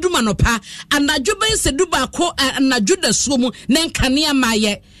kania tumi dum anopa anadwo ben se duba ko anadwo da sumu na nkania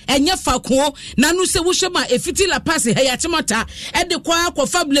maye enye fako na nu se wo hwema efiti la pass he ya chemota e de kwa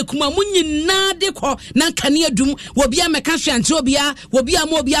akwa black ma munyina de ko na nkane adum wo bia meka hwante obia wo bia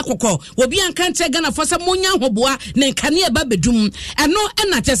ma obia kokọ wo bia nkante Ghana fo se munya hoboa na nkane ba bedum eno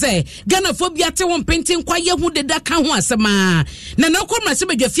na chese Ghana fo bia te won pentin kwa ye hu de da ka ho asema na na komra se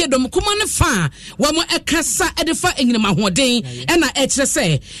badwafie dom kuma ne fa wo mo ekasa e de fa enyinama hoden e na e kire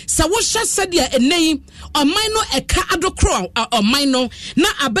se wo hye sadia enei oman no eka adokro oman no na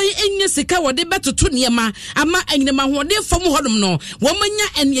abai enye sika wode betoto niema ama enyinama hode fam hodom no wo manya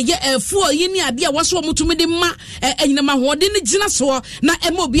enye efuo yi ni ade a woso mutumi de ma enyinama hode ne gina so na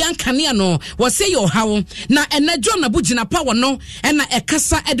ema obi ankane no wo se yo hawo na enajo na bugina pa wo no na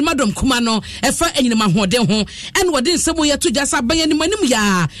ekasa edmadom kuma no efa enyinama hode ho en wode nsemo yeto jasa ban ani manim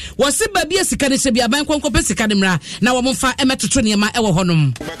ya wo se ba bia sika ne se bia ban konkope sika de mra na wo mfa emetoto niema ewo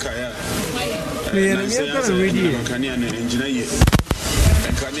honom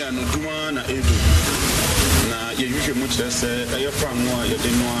Kania no duma na edu na ye yuhwe mu kire se eye fa nwa ye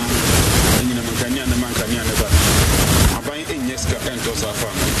de noa anyina mankania na mankania ne ba aban enyeska ento safa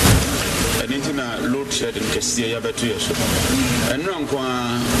enti na load shedding kese ya beto ye so enra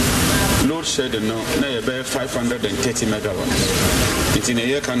nkwa load shedding no na ye be 530 megawatts enti na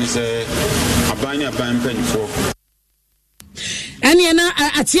ye kan se aban panifo Ene na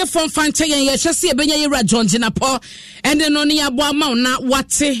atie fon fanche yen ye hwese e benya yewra John Jinapo ene no ne yabo ama na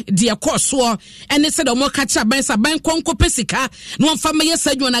wate de koso ene se do mo ka cha ban sa ban konko pesika no mfa me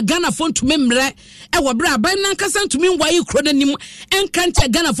yesadwo na Ghana fon tumi mre e wo bra ban nan kasa tumi ngwa yi kro na nim enka nche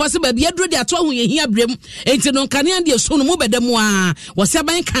Ghana fo se ba bia duro de ato ho ye hia brem enti no nkane de so no mo bedam a wo se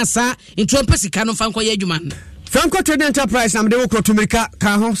ban kasa enti pesika no fa nko ye adwuma Franco Trade Enterprise na mde wo kro tumika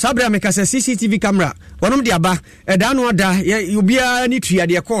ka ho sabra me kasa CCTV camera wonom de aba eda no da ye obia ni tua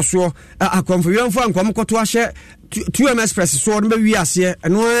de koso akomfo yemfo ankom koto ahye 2M Express so no be wi ase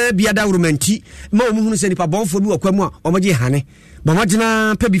eno bia da romanti ma o mu hunu se nipa bonfo bi wakwamu a omoje hane ba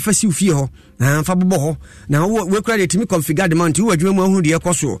magina pa bi fasi ufie ho na fa bobo ho na we kra de timi configure the mount wo adwuma mu ahunu de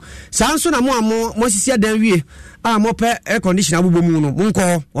koso sanso na mo sisi adan wie mo pe air conditioner abubo mu no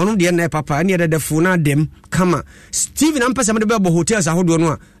monko wonom de na papa ne de fu na dem kama Steven ampasa me de be hotels ahodo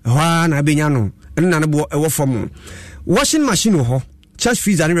no a na benya no na ne bo ewo fom washing machine ho charge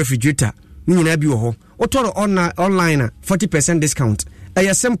freezer and refrigerator ni nyina bi ho otoro online 40% discount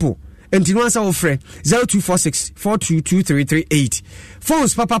simple enti no ansa wo frɛ 0246 422338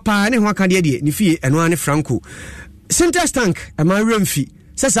 phones papa ne ho aka de ni fie eno ane Franco Syntex tank ama remfi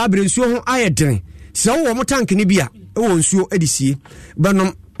sasa abre nsuo ho ayedren se wo mo tank ni bia wo nsuo edisie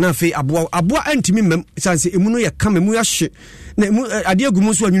banom na fe aboa antimi mam sanse emu no ye kama mu yahye na emu ade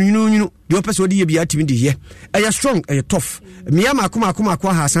agumu so anyunyunu de opese odi ye bia timi de ye strong tough miyama akoma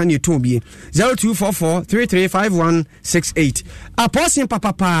ha san ne ton bie 0244335168 aposin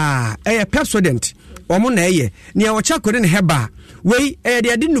papa Pepsodent omo na eye ne o chakore ne heba wei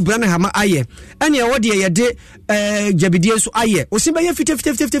de ade nubra na hama aye ene wo de ye de jabidie so aye osim be ye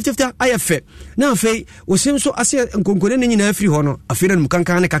fita aye fe na fe osim so ase nkonkone ne nyina afiri ho no afira num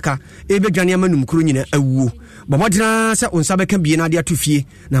kankan ne kaka ebedwane amanum kuro nyina awuo bomodina se onsa beka bie na ade atofie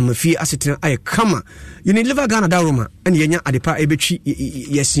na mafie asetena aye kama Unilever Ghana Daroma ene yenya adepa ebetwi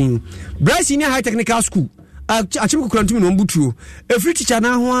yesin Bryce ni high technical school achim kukurantum no mbutuo every teacher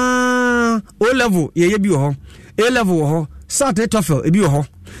na ho O level ye bi ho A level ho Saturday TOEFL ebi ho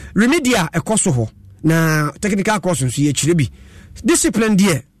remedia ekoso ho na technical course nso ye kire bi discipline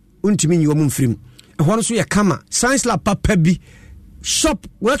de untimi nyi wo mfrim ho no so ye kama science lab papa bi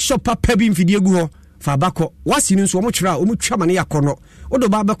workshop papa bi mfidie gu ho fa bako wasi ni nso wo twira o mu twa mane yakono odo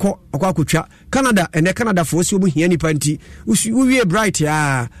ba beko akwa Canada for si o mu hia nipa nti wie bright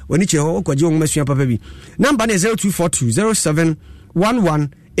ya woni che ho okwaje wo masua papa bi number na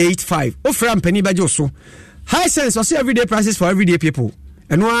 0242071185 ofra mpani baje so high sense or see everyday prices for everyday people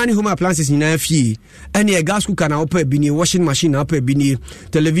and one home appliances in a fee any a gas cooker now per bini washing machine up per bini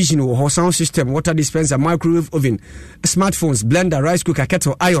television or sound system water dispenser microwave oven smartphones blender rice cooker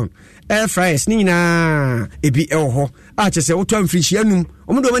kettle iron air fryers nina ebi ho chese woto amfrichi anum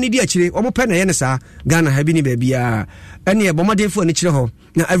omodo mani di akire omo pe na ye ne sa Ghana ha bi ni ba bia ene e bomodefo ani kire ho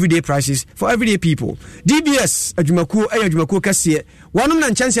na everyday prices for everyday people DBS adwumakuo kase wonum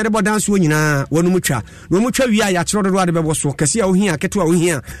na chance de bodanso nyina wonum twa no mu twa wi ya kire do ade bebo so kase a ohia keto a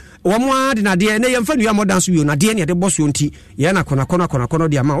ohia womo ade na de ne yemfa nua modanso wi na de ne de boso nti ye na kono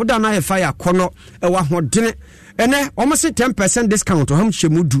de ama oda na ye fire kono e wa hodene ene almost 10% discount ham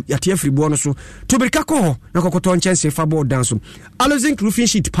chemudu yate afribo no so to birka ko na kokoto chance fa bo danso alozing roofing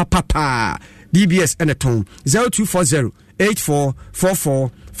sheet papa DBS and a ton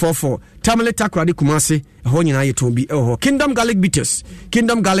 0240844444 Tamale Takradi Kumasi Honyina Yetombi Kingdom Garlic Bitters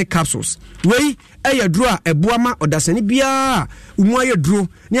Kingdom Garlic Capsules Wei draw a buama or dasani bia umwa drew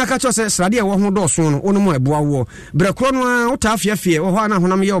ni akacho se srade e wo ho do so no ono mo eboa wo brekro no utafia fie wo ho na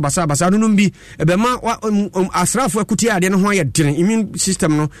honam ye obasa no bi ebema asrafo akuti ade no ho ye dren immune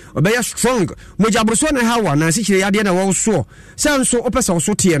system no obeya strong mojabroso na hawa na sikire ade na wo so sanso opesa wo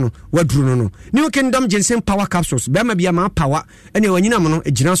so tie no wadru no New Kingdom Ginseng Power Capsules bema bia ma power ene wanyina mo no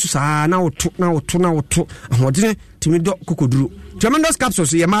ejina so saa na woto ahodene timi do kokoduru tremendous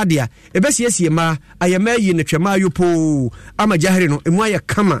capsules ye madia ebesiesie ma ayema yi ne twema yopo ama jahre no emu aye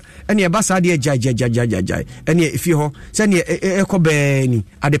kama ene ebasa de jai ene efi ho se ne ekobani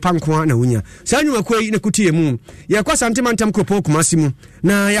ade panko na wunya sa nyuma kwai ne kutie mu ye kwa santimantam kropo kumasimu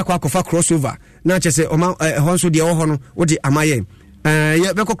na yakwa akofa crossover na chese oma honso de wo ho no wodi amaye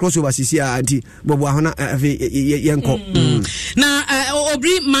ye beko crossover sisi anti bobo ahona yenko na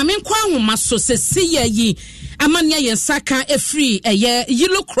obri mame kwa ahoma so sesi yi amania ye saka efri eye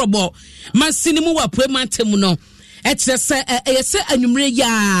yilo krobo masinimu wapwe mantemu no etrese eyese anwumre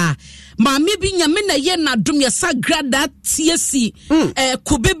ya mame bi nyame na ye na dum ye sagrada tiesi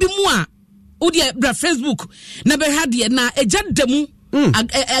kube bi mu a odi bra Facebook na be hade na ejademu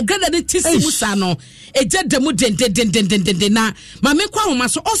agrada ne tisi musa no eje demu den na ma me kwa homa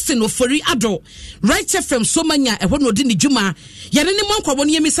so Austin ofori Addo right FM so manya ehwo no di ne djuma yene ne monkwabo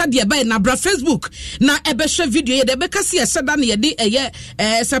ne yemisa de ba na bra Facebook na ebehwe video ye de be kase ye seda na ye de eye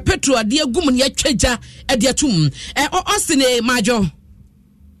se petro ade agum ne atwaja ade atum Austin majo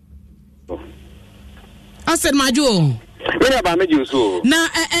Austin majo Wena ba meji so na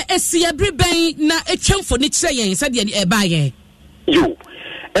esi ebre ben na etwemfo ne kire yen se de e ba yen yo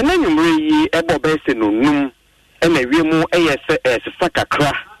ena nyumre yi ebo be se no num ena wiemu eyese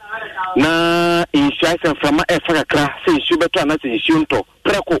kakra na inshia se frama kakra se inshu beto na se inshu nto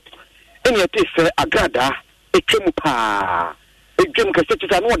preko eni ete se agrada etwemu pa etwem ka se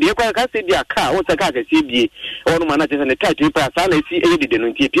tita no de kwa ka se di aka o se ka ka se bie onu ma na je se ne tight pa sa na esi eye de no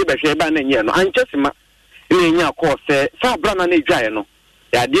ntie pie behwe ba na nye no anchesima ene nya ko se sa bra na edwae no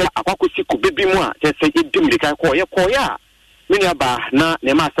ya de akwakosi ko bebi mu a je se edim de ka ko ye ya mini aba na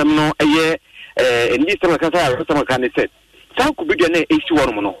ne ma asem no eye ndi se ka sa so ka ne set sa ku bi de na esi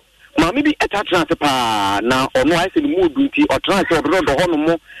wono mo no ma mi bi etatra se pa na ono ai se mu du nti o tra se odo do hono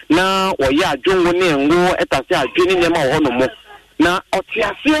mo na o ya adwonwo ne ngo etase adwene ne ma hono mo na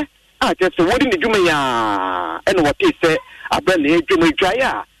otiase a je se wodi ne dwuma ya ene wote se abra na edwuma edwae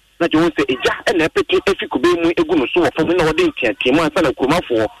na je won se eja ene pete efikube mu egu no so wo fo na wodi ntiantiemu ansa na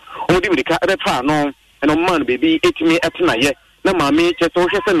kurumafo o di mirika refa no eno man baby etimi etna ye na mami che so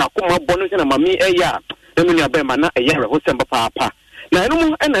hwese na kuma bonu se na mami eya na mini abema na eya re ho semba papa na eno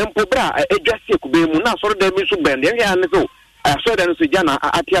mu ena mpo bra edwase ekube mu na so da mi so bend ye ya ne so so da no so ja na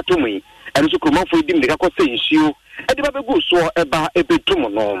atiato mu eno so kurumafo di mirika ko se nshio edi ba begu so eba ebetum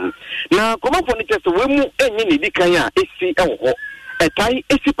no na kurumafo ni che so we mu enye ni dikan a esi ewo ho etai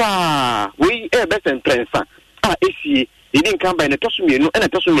esi pa we besen trensa esi idin kan ba ne tosu mienu ena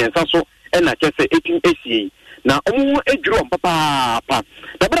tosu miensa so ena chese etim esi na omu edwuro papa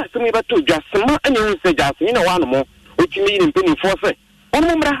na bra semi ba to dwasema ene hu se dwaseni na wano mo otimi ni mpeni force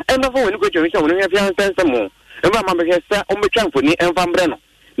omu mra ena fo woni ko twa woni hwe fian sense mo eba ma be hwese omu twanfo ni enfa mbre no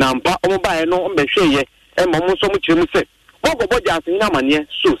na mpa omu bae no ombe hweye ema omu so mu kiremu se gogo dwaseni na mane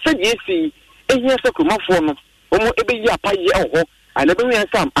so se die esi ehia se kromafo no omu ebe yi apaye eho ana be hu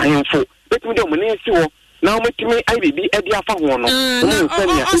sam ahemfo betimi de omu ne esi wo na ometimi IBB edi afa ho no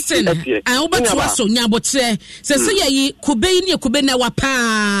I obetu aso nyabotre se ye kube ni kube na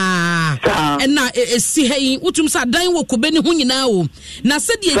wapa na esi hei utum sa dan wo kube ni ho nyina o na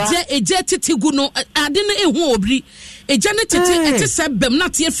se de eje titigu no ade na ehu obri eja ne tete ete se bem na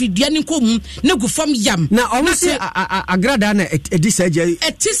te afidua ni nkom na gufam yam na omo se agrada na edi se eje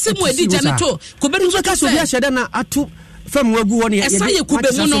etisi mu edi ja ne to kube no ka so bia hyede na atu fam wagu woni ye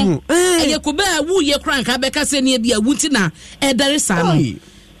kube mu no ye kube wu ye kran ka be ka se ne bia wunti na edare sa no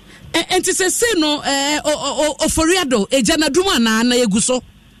enti se no oforiado eja na dum ana na yeguso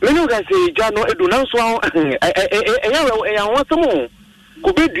menu ga se eja no edu na so ya wonsomo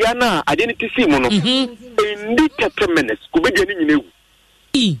kube dua na ade ne tisi mu no ndi 30 minutes kube dua ni nyina ewu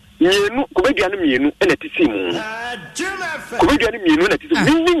mienu kube dua no mienu na tisi mu kube dua no mienu na tisi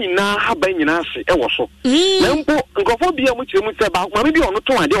mu nyina haba nyina ase e wo so na mpo nkofo bia mu kiremu se ba ma bi ono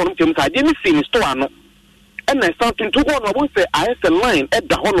to ade ono kiremu se ade ni sin store ano na something to go no bo se IS line e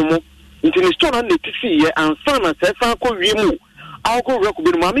da hono mo nti ni store na tisi ye ansa na se san ko wiemu awko reku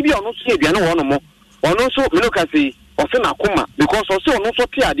bi ma bi ono so edua no hono mo ono so meno ka se o se na koma because o se ono so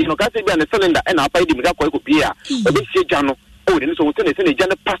ti ade no ka se bia na cylinder e na apa idi mi ka ko bia o be sie ja no o de so wote ne se ne ja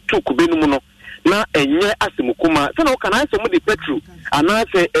ne pasto ku be no mu no na enye asemukuma se na o kana asemu de petrol ana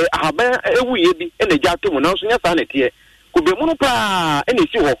se ahaba ewuye bi e na ja to mu na so nya sa na tie ku be mu no pa e na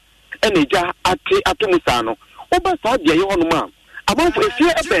si ho e na ja ate atomu sa no o ba sa dia ye ho no ma amanfo efie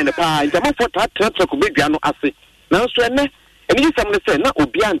e ben pa ntamanfo ta ku be dua no ase na so ene eni sam ne se na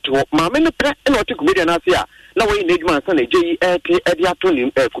obi anto ma me ne pre e na o te ku be dua na ase a na wo yi na edwuma sa na je e ato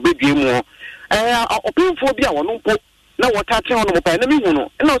ni ku be dua mu opinfo bi a wono mpo na wotate hono mo pa na mi hu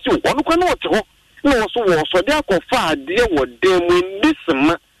no na o si wono kwa na wote ho na wo so de akofa ade wo demu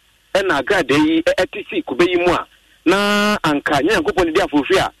ndisema na agrade yi etisi kubeyi mu a na anka nya nkopon de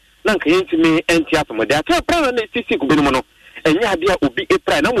afofi a na anka yentime enti asomo de ata pra na etisi kubeyi mu no enya ade a obi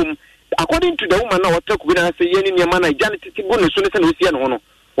epra na mum according to the woman na wota kubeyi na se yeni niam na ija ne titi bu no so ne se na osia no ho no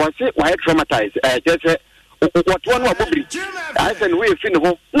wo se wa traumatized just what one wa bobri I said we fi no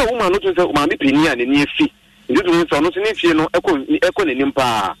ho na woman no to se ma me peni a ne ni afi ndu nso no se ne fie no eko ne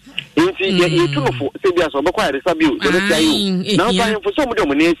nimpa nti ye tunofo se bia so bokwa re sabiu de be tayo na fa yefo so mo de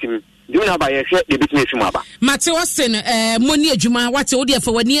mo ne esim dum na ba ye hwe de bitime efi mo aba mate wasen moni adwuma wate wo de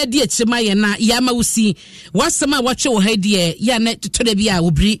fa wani adi achima ye na ya ma usi wasema wache wo ha de ya na to de bia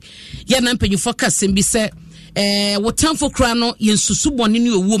obri ya na mpanyufo kasem bi se wo tamfo kra no yensusu bone ne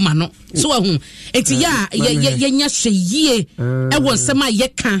owu ma no so ahu enti ya nya hweyie e wo nsema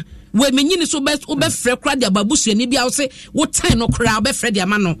yeka we menyini so be frɛ kra de ababusuani bia wo se wo tan no kra wo be frɛ de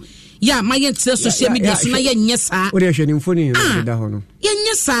ama no ya ma yentire social media so na yenye saa wo de hwenimfoni no da ho no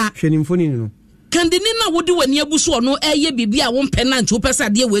yenye saa hwenimfoni no kandini na wodi wani abusu ono eye bibia wo mpɛ na nti wo pɛ sa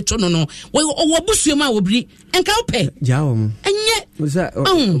de we to no wo abusu ma wobri enka wo pɛ jawo mu enye uza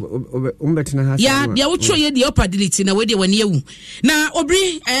umbetena hasa ya dia wo tro ye de opadility na we de wani ewu na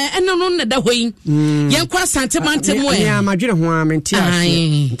obri eno no na da hoyi yenkwa asante mantem we ya madwere ho a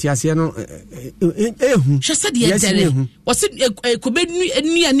mentiase no ehu hwese de dere wo se kobenu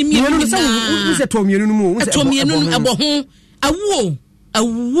enu ani mi no se to mienu no mu to mienu ebo ho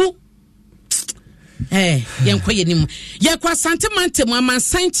awu yenkwa yenim yekwa santemantem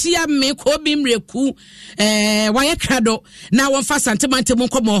amansantia me ko bi mreku waye krado na wonfa santemantem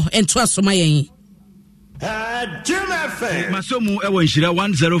nkomo ento asoma yen Masomu ewo nshira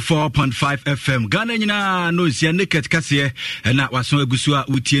 104.5 FM Ghana nyina no sia naked kase na waso agusu a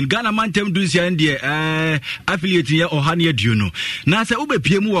utien Ghana mantem du sia ndie affiliate ye ohane aduno na se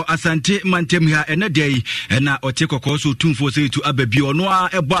ubepie mu wo asante mantem ha ene dei na ote kokoso tumfo se tu ababi ono a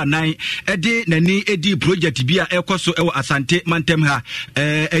ebo anan ede nani edi project bi a ekoso ewo asante mantem ha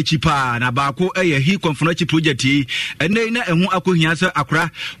echipa na baako eye hi konfrochi project yi ene na ehu akohia se akora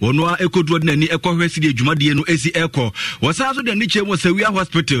ono a ekoduo nani ekohwesi de die no esi eko wasazo de niche mo sawia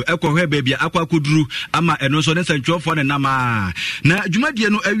hospital eko hwe bebia akwa koduru ama eno so ne santwofo ne nama na dwumadie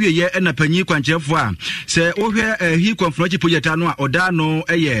no awie ye na panyi kwanchefo a se wo hwe hi conference project no a oda no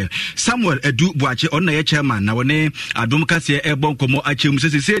eye Samuel Adu Buache onna ye chairman na wone adom kase ebon komo achemu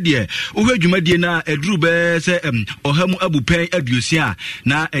sese de wo hwe dwumadie na eduru be se ohamu abupen aduosia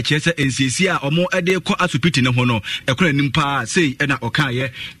na echese nsisi a omo ede ko asupiti ne ho no ekora nimpa sei na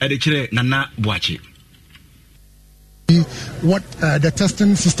okaye ede kire Nana Buache. What the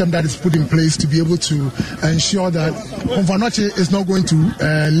testing system that is put in place to be able to ensure that Confanoche is not going to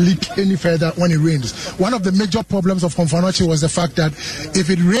leak any further when it rains. One of the major problems of Confanoche was the fact that if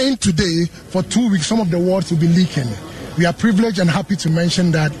it rained today for 2 weeks, some of the wards will be leaking. We are privileged and happy to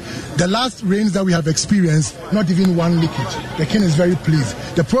mention that the last rains that we have experienced, not even one leakage. The king is very pleased.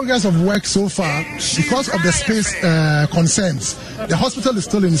 The progress of work so far, because of the space concerns, the hospital is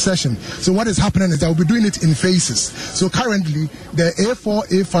still in session. So what is happening is that we'll be doing it in phases. So currently, the A4,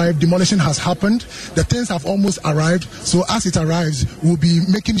 A5 demolition has happened. The things have almost arrived. So as it arrives, we'll be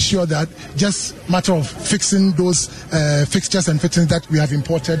making sure that just matter of fixing those fixtures and fittings that we have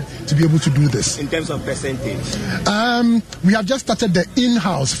imported to be able to do this. In terms of percentage? We have just started the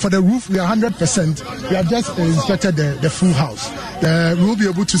in-house. For the roof, we are 100%. We have just inspected the full house. We will be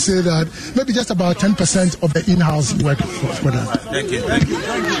able to say that maybe just about 10% of the in-house work for that. Thank you.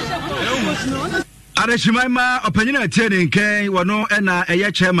 Arashimaima opanyina tene nkai wano ena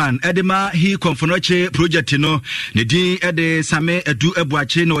eye chairman edema hi Confanoche project no ne din ede Same Adu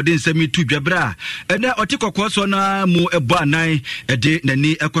Ebuache no de nsami tu dwabra ena otikokko na mu ebo anan ede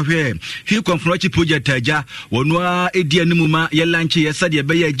nani ekohwe hi Confanoche project aja wano a edi animu ma ye lanche ye sade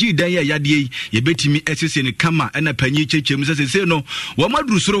be ye gidan ye yade ye betimi esese ne kama ena panyi chechemu sese no wo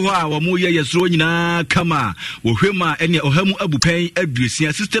maduru soro ho a wo mu ye yesoro nyina kama wo hwema ene ohamu abupan adusia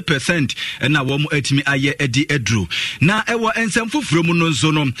 60% ena wo mu mi aye edi edru na ewo ensem foforo mu no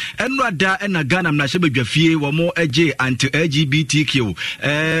nso no eno ada na Ghana na hyebadwafie wo mo eje anti LGBTQ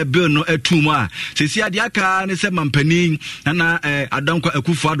bill no etumu a sesi ade aka ne se mampani na Adanko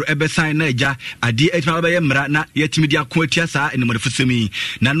Akufo Addo ebesan na eja ade etima be mra na yetimi dia ko atia saa enemo defusemi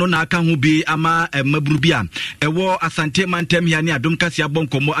na no na aka ho bi ama maburu bia ewo asante mantem ya ne adom kase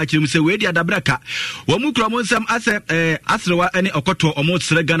abonkomo akyerem se we dia dabraka wo mu kura mo nsem ase asrewa ene okoto omo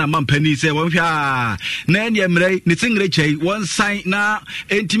tsere Ghana mampani se wo hwa na ne mrei ne tingre chei won sign na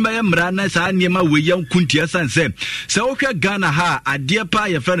entima ya mra na sa niema weya kuntia sanse se wo hwa Ghana ha ade pa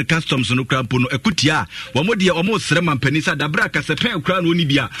ye friend customs no krampo no ekutia wo mo de omo sere mampani sa dabra ka se pen kra no ni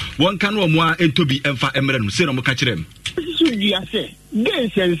bia won kan wo mo a entobi emfa emre no se no mo ka kirem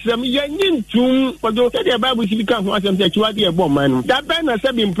Gensensem Yantum, although the Bible should become one of the Chuadi a woman. That banner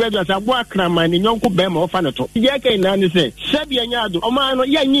said in previous a Wakraman in Yonko Bem or Fanato. Yaka Nani said, Sabianado, Omano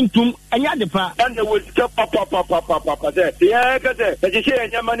Yanintum, and Yadipa, and the wood papa there. Yeah, but you say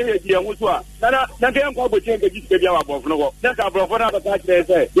your money is young Uswa. Nothing go with change the baby above no. That's our brother of that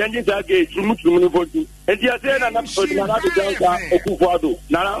day. Yanis are gay, Trumutu, and you say, I'm not going to Akufo.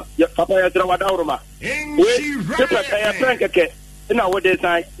 Now, Papa Yadrawadorma. Wait, na wo de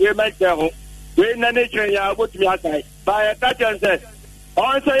sai we ma che ho we na ne twen ya wo tumi asai ba ya ka chen se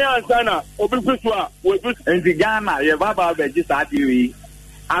on say answer na obi fisu a we fisu en Ghana ye baba be ji sa diwi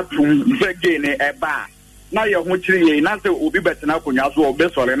atum fe ge ne eba na ye ho kire ye na se obi betena akonya so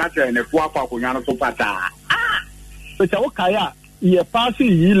obesore na se ne fo afa akonya no so pata so wo kaya ye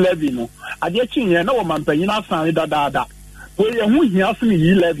passing yi levy no ade chinye na wo mampanyina asan dadaada we ye hu hia so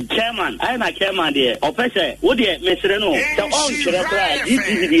yi levy chairman I na chairman there opese wo de mesere no so on kire kra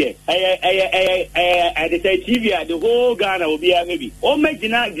GTV there I say TV the whole Ghana will be maybe o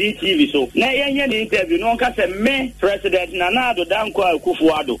magina GTV so na yenye ni interview no ka se me president Nana Addo danko Akufo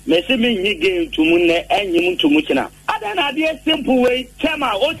Addo me se me nyi game tumu ne enyim tumu kina ada na de simple way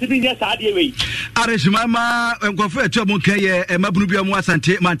chairman o ti bi nya sa de way arejimama nkofo eto mo kaye mabunu bia mo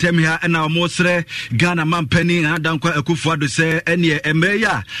asante mantem ha na mo sre Ghana mampani na danko Akufo Addo se ene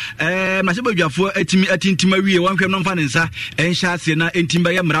emeya ma se badwafo atimi atintima wie wanhwem no mfa ne nsa enhya ase na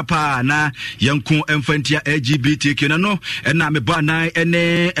entimba ye mrapa na yanko emfantia LGBTQ na no na me ba nan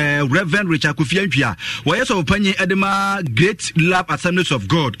ene Reverend Richard Kofiantwia wo yeso panyi edema Great Love Assemblies of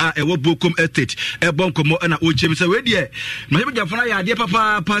God ewo Bawku estate bonkomo na ochem se we de ma se badwafo na ya de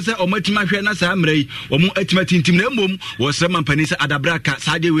papa pa se omatima hwe na sa mrei omo atima tintim na mbom wo se mampani se adabraka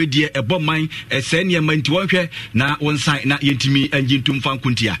sa de we de ebomman ese ne manti wonhwe na wonsan na yentimi anjintum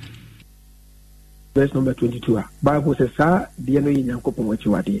fankuntia. Verse number 22. Bible says, "Sir, dear no Yankopon what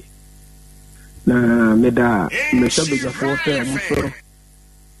you are there." Na meda me sabe ya forte musoro.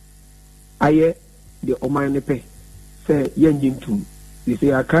 Aye de omane pe se yanjintum. They say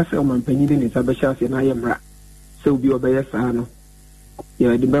akase omanpanyi ne sabesha se na yemra. Se obi obeye sa no.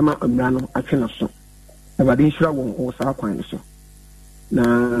 Ya de bema amra no atwe so. E ba de nhira won o sa kwan so.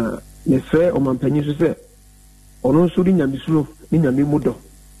 Na ne se omanpanyi so se ono so di nyamisuro ni nyame mudo.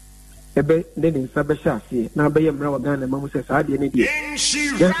 Ebe de nsabesha ase na abaye mra wa Ghana mamu se sa de ne die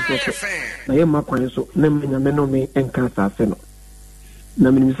na ye makwan so na nyame no me enka ase no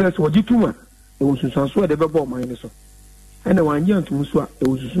na minim se so gituma e wosunsanso de bebo man ne so ene wanje antum so a e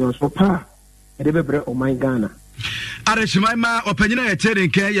wosunsanso pa e de bebre o man Ghana Areshimama opanyina ya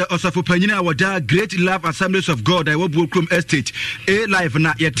terenke ya osafo panyina wada Great Love Assemblies of God I Bawku estate a live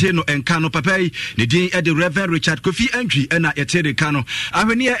na yeteno enkano papai ne din e de Reverend Richard Kofiantwia na yeterenka no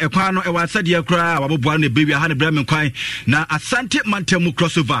ahwene e kwa no e wasade kra waboboa ne bewi ha ne bramen kwan na asante mantemu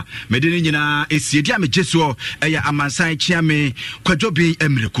crossover medeni nyina esiedi amejeso e ya amansan chiame kwadwobi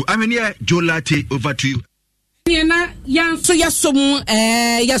emreku ahwene Jolate over to you. Na yanso yasom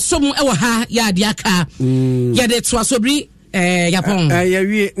ewo ha ya diaka ya de to asobri yapon ya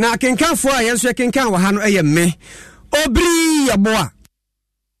wie na kenkanfo a yanso kenkan wo ha no me obri yaboa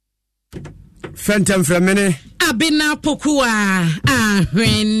fentem fremene abina pokua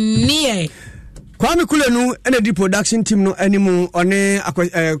ahwenie Kwame Kulenu energy production team no animu one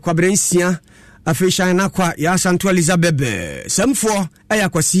kwabrensia afishan na kwa ya Santo Elizabeth semfo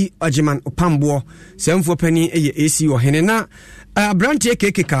ayakwasi ajiman opambo semfo pani eye AC wo hene na abrantie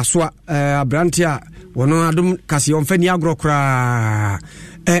keke kaswa abrantie wono adum kasi onfani agrokra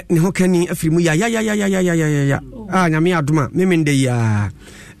ne hokani afirimu ya nyame aduma memende ya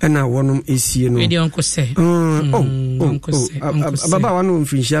na wonum AC no video nkose baba wanu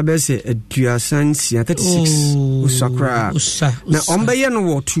mfinshia bese aduasansia 36 usakra na ombeye no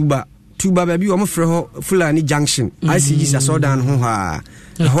wo tuba baby wo mfre ho Fulani Junction ICG sasodan ho ha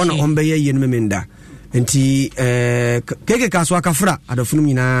ho na ombeye ye no memenda enti keke kaswa akafra adofunum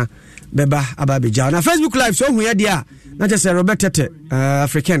nyina beba ababeja na Facebook live so hu ya dia na je Robert Tete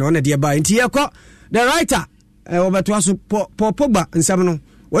African on dia ba enti yeko the writer obeto aso pogba nsam no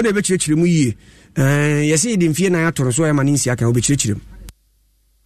wo na be chirechire mu yie yesi di mfie na atoro so ya maninsi aka obe chirechire